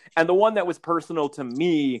there. And the one that was personal to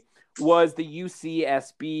me was the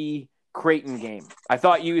UCSB Creighton game. I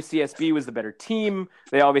thought UCSB was the better team.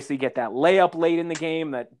 They obviously get that layup late in the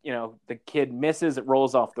game that, the kid misses, it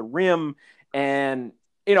rolls off the rim. And,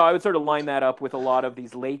 I would sort of line that up with a lot of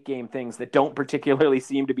these late game things that don't particularly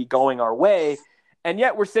seem to be going our way. And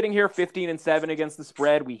yet we're sitting here 15-7 against the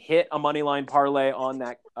spread. We hit a money line parlay on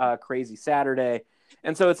that crazy Saturday.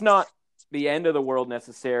 And so it's not the end of the world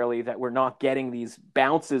necessarily that we're not getting these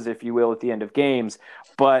bounces, if you will, at the end of games.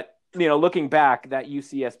 But, looking back, that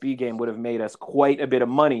UCSB game would have made us quite a bit of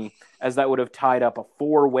money, as that would have tied up a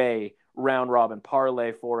 4-way round robin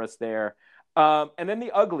parlay for us there. And then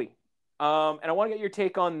the ugly. And I want to get your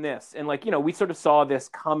take on this. And we sort of saw this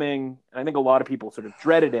coming, and I think a lot of people sort of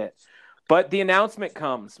dreaded it. But the announcement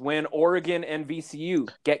comes when Oregon and VCU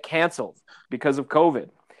get canceled because of COVID.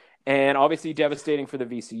 And obviously devastating for the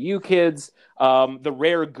VCU kids. The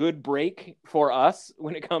rare good break for us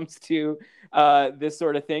when it comes to this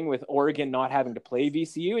sort of thing, with Oregon not having to play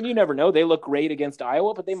VCU. And you never know. They look great against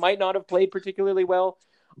Iowa, but they might not have played particularly well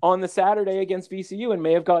on the Saturday against VCU and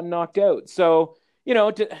may have gotten knocked out. So,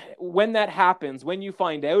 when that happens, when you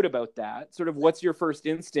find out about that, sort of what's your first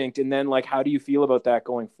instinct? And then how do you feel about that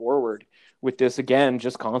going forward with this, again,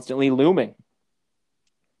 just constantly looming?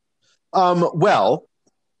 Well,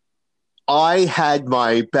 I had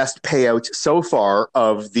my best payout so far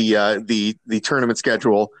of the tournament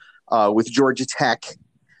schedule with Georgia Tech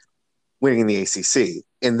winning the ACC.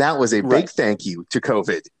 And that was a big thank you to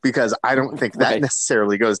COVID, because I don't think that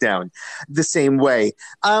necessarily goes down the same way.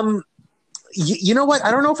 You know what?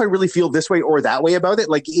 I don't know if I really feel this way or that way about it.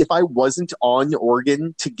 Like, if I wasn't on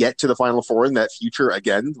Oregon to get to the Final Four in that future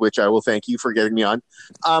again, which I will thank you for getting me on,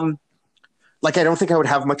 like, I don't think I would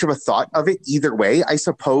have much of a thought of it either way. I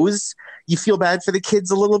suppose you feel bad for the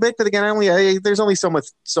kids a little bit, but again, there's only so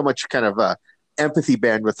much kind of empathy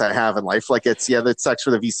bandwidth I have in life. Like, that sucks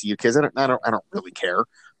for the VCU kids. I don't really care.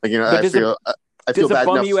 Like, But I feel bad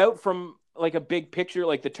bum enough. you out from like a big picture,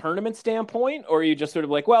 like the tournament standpoint, or are you just sort of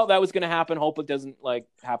like, well, that was going to happen. Hope it doesn't like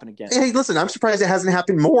happen again. Hey, listen, I'm surprised it hasn't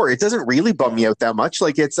happened more. It doesn't really bum me out that much.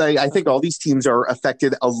 Like, I think all these teams are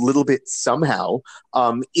affected a little bit somehow.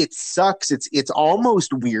 It sucks. It's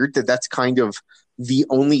almost weird that that's kind of the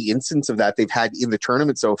only instance of that they've had in the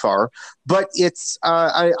tournament so far. But it's,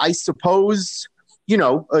 I suppose,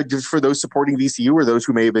 just for those supporting VCU or those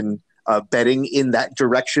who may have been betting in that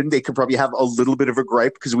direction, they could probably have a little bit of a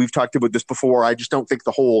gripe because we've talked about this before. I just don't think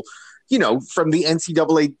the whole, from the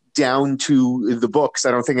NCAA down to the books,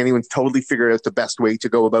 I don't think anyone's totally figured out the best way to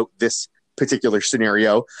go about this particular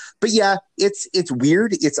scenario. But yeah, it's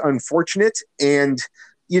weird. It's unfortunate. And,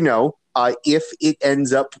 if it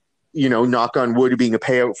ends up, knock on wood, being a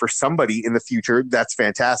payout for somebody in the future, that's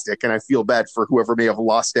fantastic. And I feel bad for whoever may have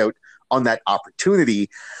lost out on that opportunity.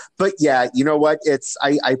 But yeah, you know what?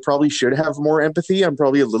 I probably should have more empathy. I'm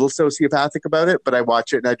probably a little sociopathic about it, but I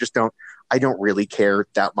watch it and I don't really care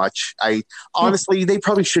that much. Honestly, they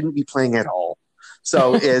probably shouldn't be playing at all.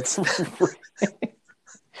 So it's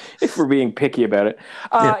if we're being picky about it.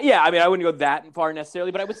 Yeah, I mean, I wouldn't go that far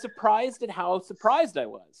necessarily, but I was surprised at how surprised I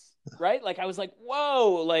was. Right? Like, I was like,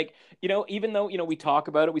 whoa, like, even though, we talk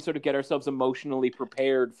about it, we sort of get ourselves emotionally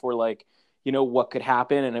prepared for like, what could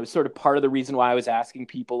happen. And it was sort of part of the reason why I was asking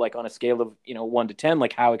people, like, on a scale of, 1 to 10,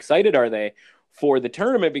 like, how excited are they for the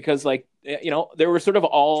tournament? Because, like, there were sort of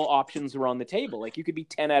all options were on the table. Like, you could be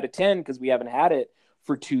 10 out of 10 because we haven't had it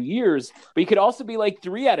for 2 years, but you could also be like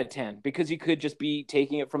 3 out of 10 because you could just be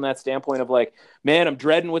taking it from that standpoint of like, man, I'm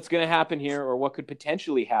dreading what's going to happen here or what could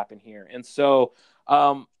potentially happen here. And so,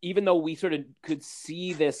 even though we sort of could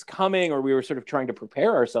see this coming or we were sort of trying to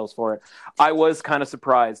prepare ourselves for it, I was kind of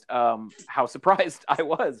surprised how surprised I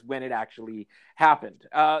was when it actually happened.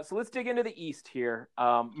 So let's dig into the East here,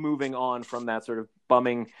 moving on from that sort of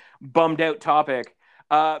bummed out topic.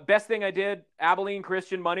 Best thing I did, Abilene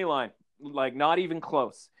Christian money line, like not even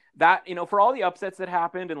close. That, for all the upsets that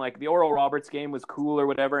happened and like the Oral Roberts game was cool or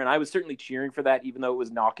whatever, and I was certainly cheering for that, even though it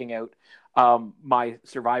was knocking out my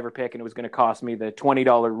survivor pick and it was going to cost me the $20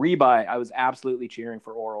 rebuy. I was absolutely cheering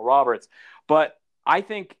for Oral Roberts. But I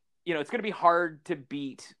think, it's going to be hard to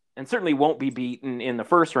beat and certainly won't be beaten in the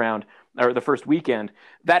first round or the first weekend,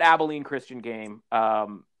 that Abilene Christian game.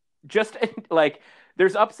 Just like,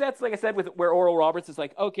 there's upsets, like I said, with where Oral Roberts is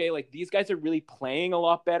like, okay, like these guys are really playing a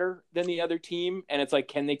lot better than the other team. And it's like,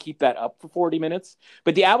 can they keep that up for 40 minutes?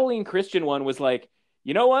 But the Abilene Christian one was like,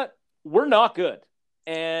 you know what? We're not good.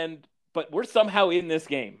 But we're somehow in this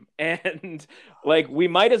game. And like, we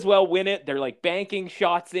might as well win it. They're like banking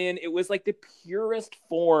shots in. It was like the purest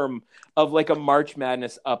form of like a March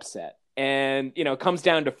Madness upset. And, it comes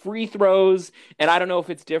down to free throws. And I don't know if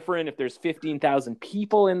it's different if there's 15,000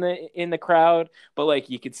 people in the crowd, but like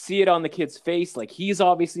you could see it on the kid's face. Like he's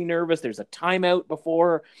obviously nervous. There's a timeout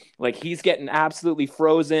before, like he's getting absolutely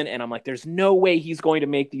frozen. And I'm like, there's no way he's going to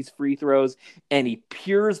make these free throws. And he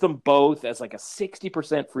pures them both as like a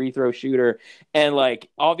 60% free throw shooter. And like,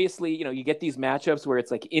 obviously, you get these matchups where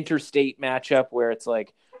it's like interstate matchup where it's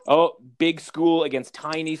like, oh, big school against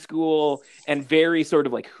tiny school and very sort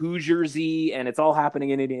of like Hoosiers-y, and it's all happening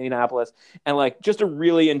in Indianapolis, and like just a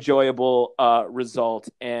really enjoyable result.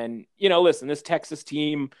 And, listen, this Texas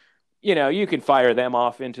team, you can fire them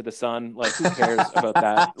off into the sun. Like, who cares about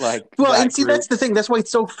that? Like, well, and see, that's the thing. That's why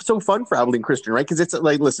it's so fun for Abilene Christian, right? Because it's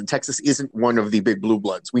like, listen, Texas isn't one of the big blue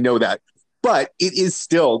bloods. We know that. But it is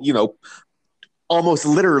still, almost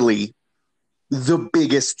literally the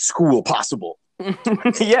biggest school possible.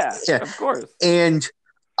 yeah, of course. And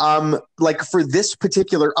like for this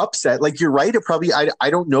particular upset, like you're right, it probably I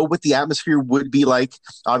don't know what the atmosphere would be like.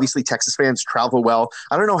 Obviously, Texas fans travel well.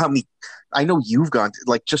 I don't know how many. I know you've gone to,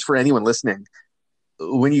 like, just for anyone listening,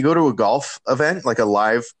 when you go to a golf event, like a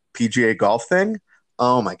live PGA golf thing,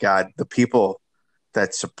 oh my God, the people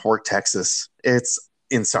that support Texas, it's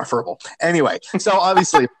insufferable. Anyway, so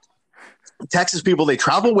obviously Texas people, they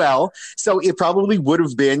travel well. So it probably would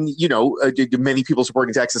have been, many people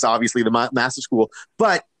supporting Texas, obviously the massive school,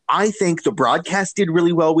 but I think the broadcast did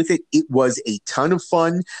really well with it. It was a ton of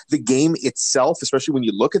fun. The game itself, especially when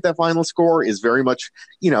you look at that final score, is very much,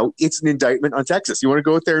 it's an indictment on Texas. You want to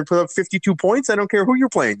go out there and put up 52 points? I don't care who you're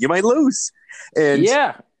playing. You might lose. And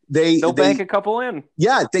yeah. They'll bank a couple in.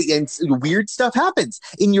 Yeah, and weird stuff happens.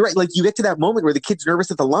 And you're right, like you get to that moment where the kid's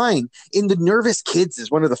nervous at the line, and the nervous kids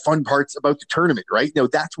is one of the fun parts about the tournament, right? Now,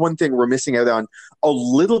 that's one thing we're missing out on a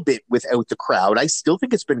little bit without the crowd. I still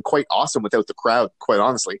think it's been quite awesome without the crowd, quite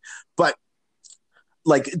honestly. But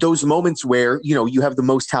like those moments where, you know, you have the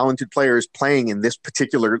most talented players playing in this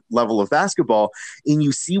particular level of basketball, and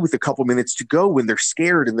you see with a couple minutes to go when they're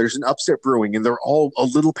scared and there's an upset brewing and they're all a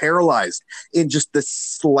little paralyzed, and just the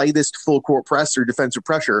slightest full court press or defensive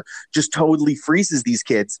pressure just totally freezes these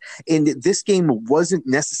kids. And this game wasn't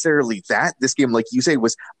necessarily that. This game, like you say,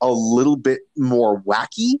 was a little bit more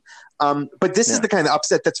wacky. But this is the kind of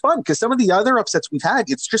upset that's fun, because some of the other upsets we've had,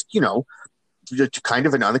 it's just, you know, kind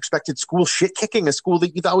of an unexpected school shit kicking a school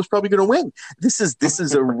that you thought was probably going to win. This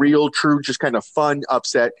is a real, true, just kind of fun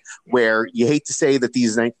upset where you hate to say that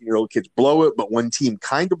these 19-year-old kids blow it, but one team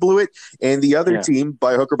kind of blew it, and the other team,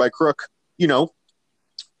 by hook or by crook, you know,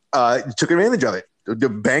 took advantage of it. The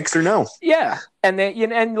banks or no. Yeah. And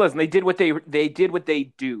listen, they did what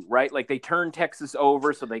they do, right? Like they turned Texas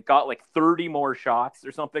over, so they got like 30 more shots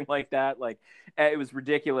or something like that. Like it was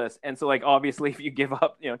ridiculous. And so like obviously if you give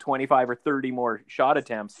up, you know, 25 or 30 more shot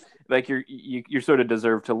attempts, like you're sort of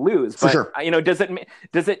deserve to lose. But sure. You know, does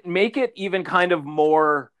it make it even kind of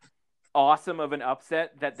more awesome of an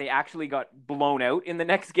upset that they actually got blown out in the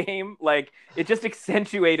next game? Like it just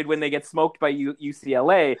accentuated when they get smoked by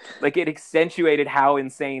UCLA. Like it accentuated how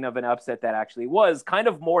insane of an upset that actually was, kind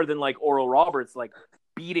of more than like Oral Roberts like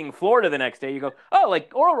beating Florida the next day. You go, oh,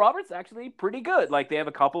 like Oral Roberts actually pretty good. Like they have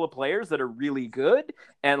a couple of players that are really good,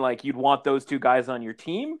 and like you'd want those two guys on your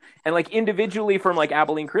team. And like individually from like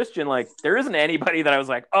Abilene Christian, like there isn't anybody that I was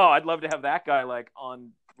like, oh, I'd love to have that guy like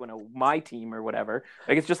on my team or whatever.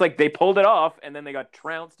 Like it's just like they pulled it off and then they got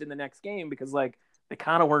trounced in the next game because like they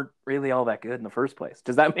kind of weren't really all that good in the first place.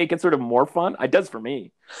 Does that make it sort of more fun? It does for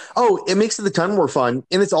me. Oh, it makes it a ton more fun.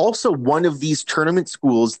 And it's also one of these tournament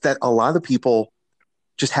schools that a lot of people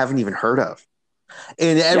just haven't even heard of.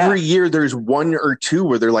 And every year there's one or two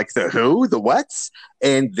where they're like, the who, the what's,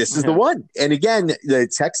 and this is the one. And again, the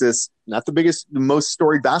Texas, not the biggest, the most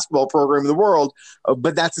storied basketball program in the world,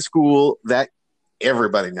 but that's a school that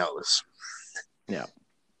everybody knows. Yeah.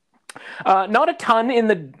 Not a ton in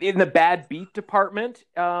the bad beat department,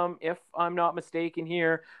 if I'm not mistaken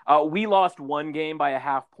here. We lost one game by a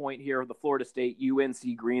half point here, the Florida State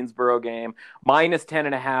UNC Greensboro game,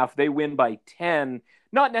 -10.5. They win by 10.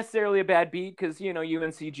 Not necessarily a bad beat because, you know,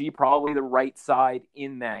 UNCG probably the right side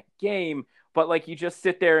in that game. But, like, you just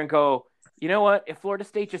sit there and go, you know what? If Florida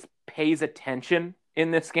State just pays attention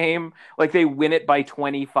in this game, like they win it by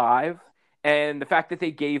 25. And the fact that they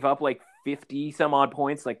gave up like 50 some odd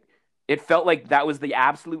points, like it felt like that was the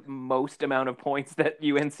absolute most amount of points that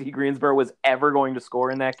UNC Greensboro was ever going to score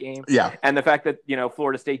in that game. Yeah. And the fact that, you know,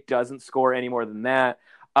 Florida State doesn't score any more than that,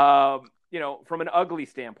 you know, from an ugly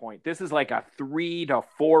standpoint, this is like a 3 to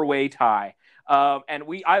 4-way tie. And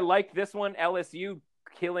I like this one, LSU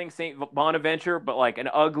killing St. Bonaventure, but like an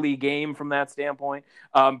ugly game from that standpoint.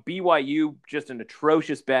 BYU, just an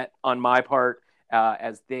atrocious bet on my part.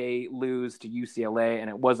 As they lose to UCLA, and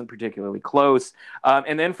it wasn't particularly close.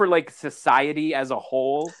 And then for like society as a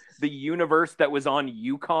whole, the universe that was on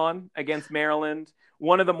UConn against Maryland,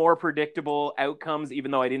 one of the more predictable outcomes,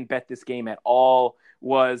 even though I didn't bet this game at all,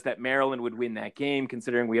 was that Maryland would win that game,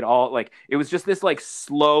 considering we had all like, it was just this like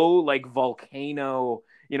slow, like volcano,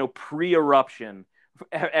 you know, pre-eruption.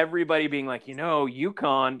 Everybody being like, you know,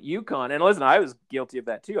 UConn. And listen, I was guilty of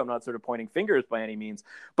that too. I'm not sort of pointing fingers by any means,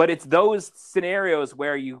 but it's those scenarios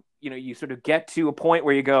where you sort of get to a point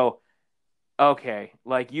where you go, okay,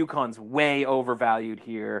 like UConn's way overvalued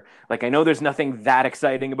here. Like I know there's nothing that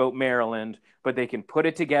exciting about Maryland, but they can put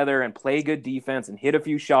it together and play good defense and hit a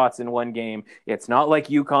few shots in one game. It's not like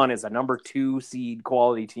UConn is a number 2 seed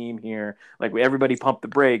quality team here. Like everybody pumped the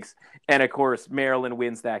brakes. And of course, Maryland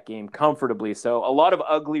wins that game comfortably. So a lot of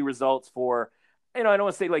ugly results for, you know, I don't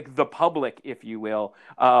want to say like the public, if you will,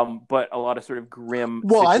 but a lot of sort of grim.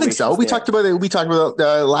 Well, I think so. We talked about it. We talked about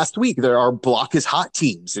last week. There are block is hot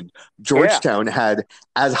teams, and Georgetown had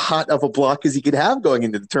as hot of a block as he could have going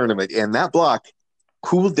into the tournament, and that block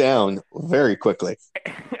cooled down very quickly.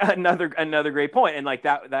 Another great point, and like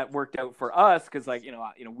that worked out for us because like you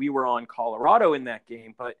know we were on Colorado in that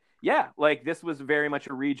game, but yeah, like this was very much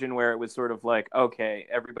a region where it was sort of like okay,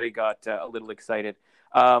 everybody got a little excited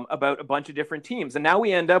about a bunch of different teams, and now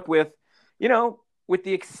we end up with, you know, with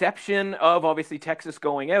the exception of obviously Texas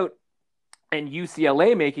going out and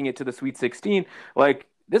UCLA making it to the Sweet 16, like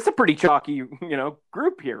this is a pretty chalky, you know,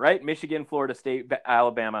 group here, right? Michigan, Florida State,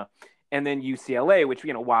 Alabama. And then UCLA, which,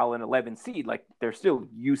 you know, while an 11 seed, like they're still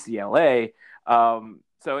UCLA.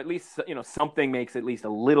 So at least, something makes at least a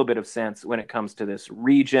little bit of sense when it comes to this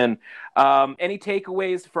region. Any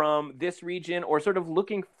takeaways from this region, or sort of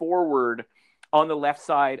looking forward on the left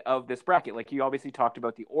side of this bracket? Like, you obviously talked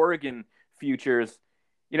about the Oregon futures,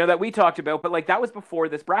 that we talked about, but like that was before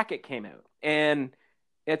this bracket came out. And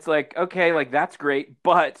it's like, okay, like that's great.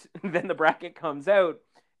 But then the bracket comes out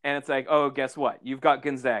and it's like, oh, guess what? You've got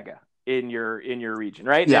Gonzaga in your region,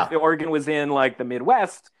 right? Yeah. And if the Oregon was in like the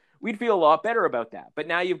Midwest, we'd feel a lot better about that. But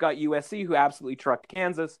now you've got USC, who absolutely trucked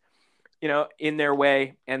Kansas, in their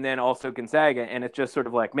way, and then also Gonzaga. And it's just sort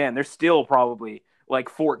of like, man, they're still probably like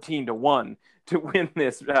 14-1 to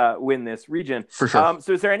win this region. For sure.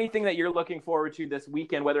 So is there anything that you're looking forward to this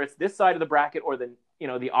weekend, whether it's this side of the bracket or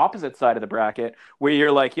the opposite side of the bracket, where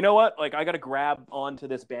you're like, you know what, like I got to grab onto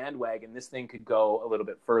this bandwagon. This thing could go a little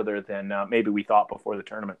bit further than maybe we thought before the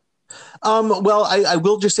tournament. Well, I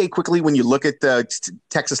will just say quickly, when you look at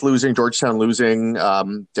Texas losing, Georgetown losing,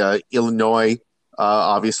 Illinois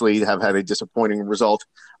obviously have had a disappointing result.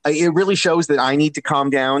 It really shows that I need to calm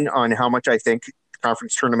down on how much I think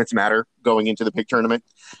conference tournaments matter going into the big tournament.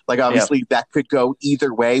 Like, obviously that could go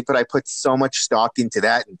either way, but I put so much stock into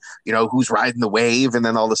that, and who's riding the wave, and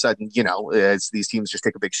then all of a sudden, as these teams just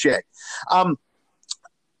take a big shit.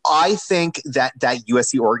 I think that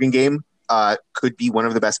USC Oregon game could be one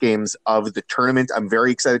of the best games of the tournament. I'm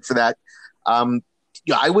very excited for that.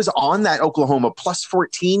 I was on that Oklahoma plus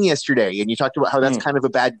 14 yesterday, and you talked about how that's kind of a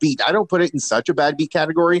bad beat. I don't put it in such a bad beat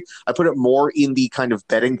category. I put it more in the kind of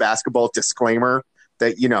betting basketball disclaimer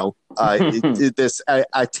that, this a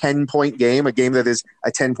 10-point game, a game that is a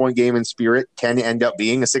 10-point game in spirit, can end up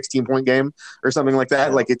being a 16-point game or something like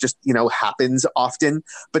that. Like, it just, happens often.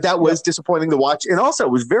 But that was disappointing to watch. And also,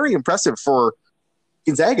 it was very impressive for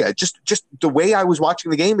Gonzaga. Just the way I was watching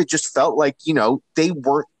the game, it just felt like, they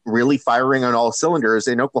weren't really firing on all cylinders,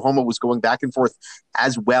 and Oklahoma was going back and forth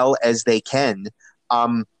as well as they can.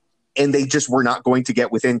 And they just were not going to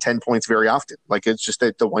get within 10 points very often. Like, it's just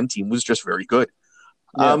that the one team was just very good.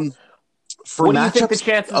 Yeah. What do you think the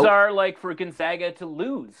chances are, like, for Gonzaga to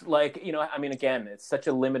lose? Like, I mean, again, it's such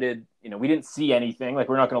a limited, we didn't see anything. Like,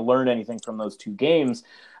 we're not going to learn anything from those two games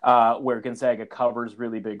where Gonzaga covers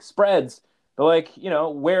really big spreads. But, like,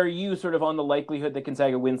 where are you sort of on the likelihood that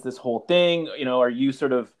Gonzaga wins this whole thing? Are you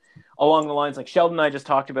sort of along the lines, like Sheldon and I just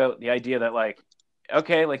talked about, the idea that, like,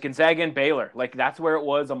 okay, like Gonzaga and Baylor, like that's where it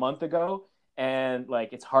was a month ago. And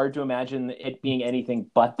like, it's hard to imagine it being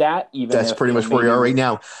anything but that. Even that's pretty much where we are right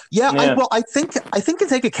now. Yeah. I think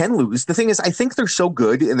Gonzaga can lose. The thing is, I think they're so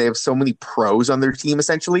good and they have so many pros on their team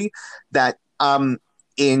essentially that, and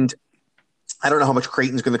I don't know how much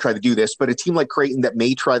Creighton's going to try to do this, but a team like Creighton that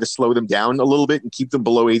may try to slow them down a little bit and keep them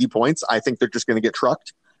below 80 points, I think they're just going to get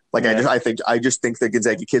trucked. Like, I just think the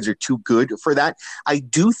Gonzaga kids are too good for that. I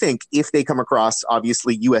do think if they come across,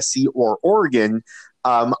 obviously, USC or Oregon,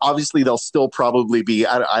 obviously they'll still probably be,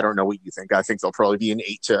 I don't know what you think. I think they'll probably be an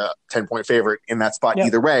 8 to 10 point favorite in that spot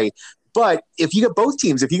either way. But if you get both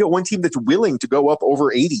teams, if you get one team that's willing to go up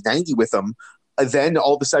over 80, 90 with them, then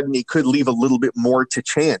all of a sudden it could leave a little bit more to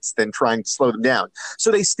chance than trying to slow them down. So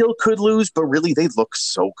they still could lose, but really they look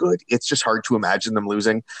so good. It's just hard to imagine them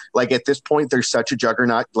losing. Like, at this point, they're such a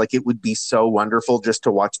juggernaut. Like, it would be so wonderful just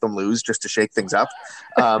to watch them lose, just to shake things up.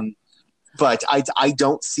 But I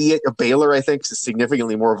don't see it. Baylor, I think, is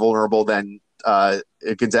significantly more vulnerable than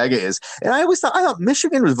Gonzaga is. And I thought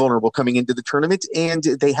Michigan was vulnerable coming into the tournament, and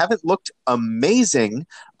they haven't looked amazing.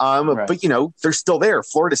 Right. But they're still there.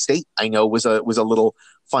 Florida State, I know, was a little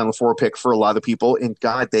Final Four pick for a lot of people, and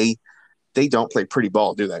God, they don't play pretty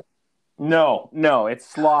ball, do they? No, it's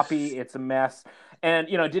sloppy, it's a mess, and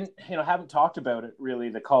haven't talked about it really.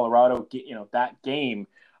 The Colorado, that game.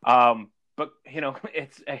 But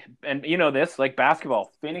it's, and this, like,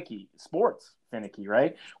 basketball, finicky, sports finicky,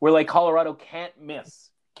 right? Where, like, Colorado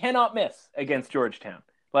cannot miss against Georgetown.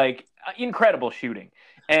 Like, incredible shooting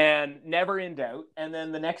and never in doubt. And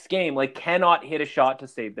then the next game, like, cannot hit a shot to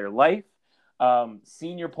save their life.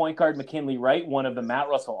 Senior point guard McKinley Wright, one of the Matt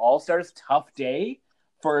Russell All-Stars, tough day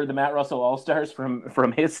for the Matt Russell All-Stars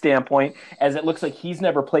from his standpoint, as it looks like he's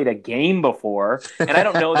never played a game before. And I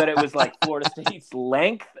don't know that it was like Florida State's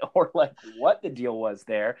length or like what the deal was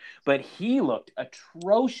there, but he looked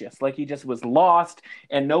atrocious. Like, he just was lost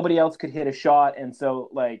and nobody else could hit a shot. And so,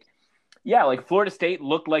 like, yeah, like Florida State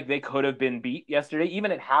looked like they could have been beat yesterday.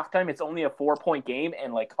 Even at halftime, it's only a 4-point game,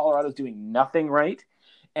 and like Colorado's doing nothing right.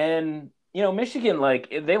 And, Michigan,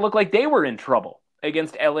 like, they look like they were in trouble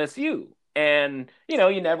against LSU. And,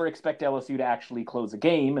 you never expect LSU to actually close a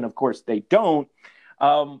game. And of course they don't.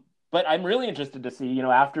 But I'm really interested to see,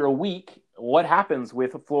 after a week, what happens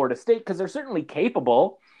with Florida State, because they're certainly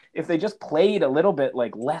capable. if they just played a little bit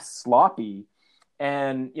like less sloppy.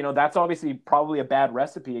 And, that's obviously probably a bad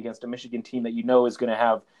recipe against a Michigan team that is going to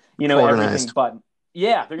have, everything buttoned.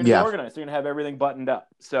 Yeah, they're going to be organized. They're going to have everything buttoned up.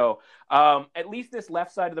 So at least this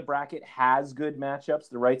left side of the bracket has good matchups.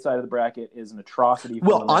 The right side of the bracket is an atrocity.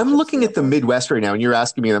 Well, I'm looking at the Midwest right now, and you're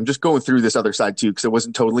asking me, and I'm just going through this other side too, because it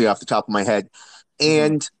wasn't totally off the top of my head.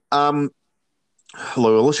 And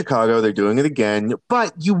Loyola Chicago, they're doing it again.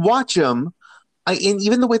 But you watch them, and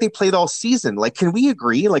even the way they played all season, like, can we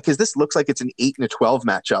agree? Like, because this looks like it's an 8 and a 12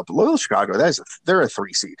 matchup. Loyola Chicago, they're a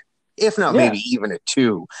 3 seed. If not, maybe even a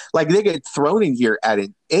 2. Like, they get thrown in here at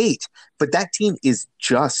an 8, but that team is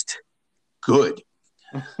just good.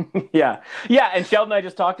 Yeah. And Sheldon and I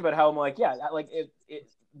just talked about how I'm like,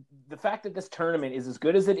 the fact that this tournament is as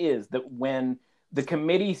good as it is, that when the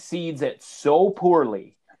committee seeds it so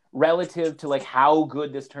poorly relative to like how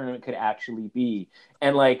good this tournament could actually be,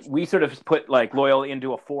 and like we sort of put like Loyola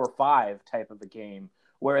into a 4-5 type of a game,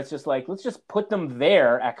 where it's just like, let's just put them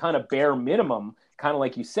there at kind of bare minimum, kind of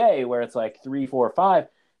like you say, where it's like 3, 4, 5.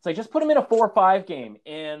 It's like, just put them in a 4-5 game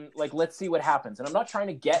and like, let's see what happens. And I'm not trying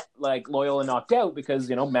to get like Loyola knocked out, because,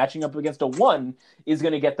 matching up against a 1 is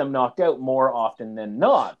going to get them knocked out more often than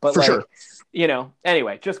not. But for sure.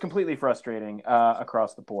 Anyway, just completely frustrating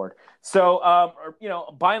across the board. So,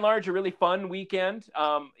 by and large, a really fun weekend.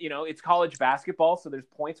 It's college basketball, so there's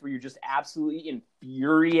points where you're just absolutely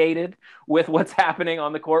infuriated with what's happening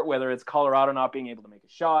on the court, whether it's Colorado not being able to make a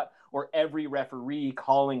shot or every referee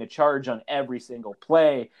calling a charge on every single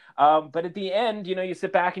play. But at the end, you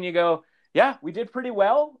sit back and you go, yeah, we did pretty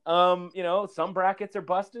well. Some brackets are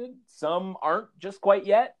busted. Some aren't just quite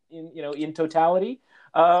yet in totality.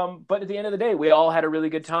 But at the end of the day, we all had a really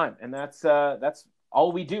good time. And that's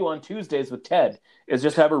all we do on Tuesdays with Ted, is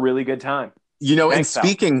just have a really good time. Thanks, and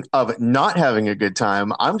speaking of not having a good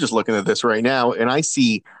time, I'm just looking at this right now, and I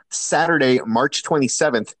see Saturday, March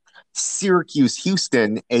 27th,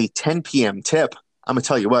 Syracuse-Houston, a 10 p.m. tip. I'm going to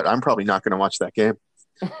tell you what, I'm probably not going to watch that game.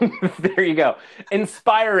 There you go.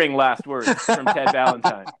 Inspiring last words from Ted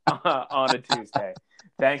Ballantyne on a Tuesday.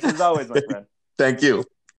 Thanks as always, my friend. Thank you.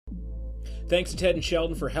 Thanks to Ted and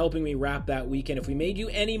Sheldon for helping me wrap that weekend. If we made you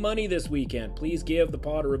any money this weekend, please give the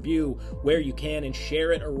pod a review where you can and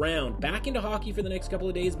share it around. Back into hockey for the next couple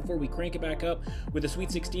of days before we crank it back up with a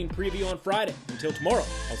Sweet 16 preview on Friday. Until tomorrow,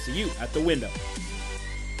 I'll see you at the window.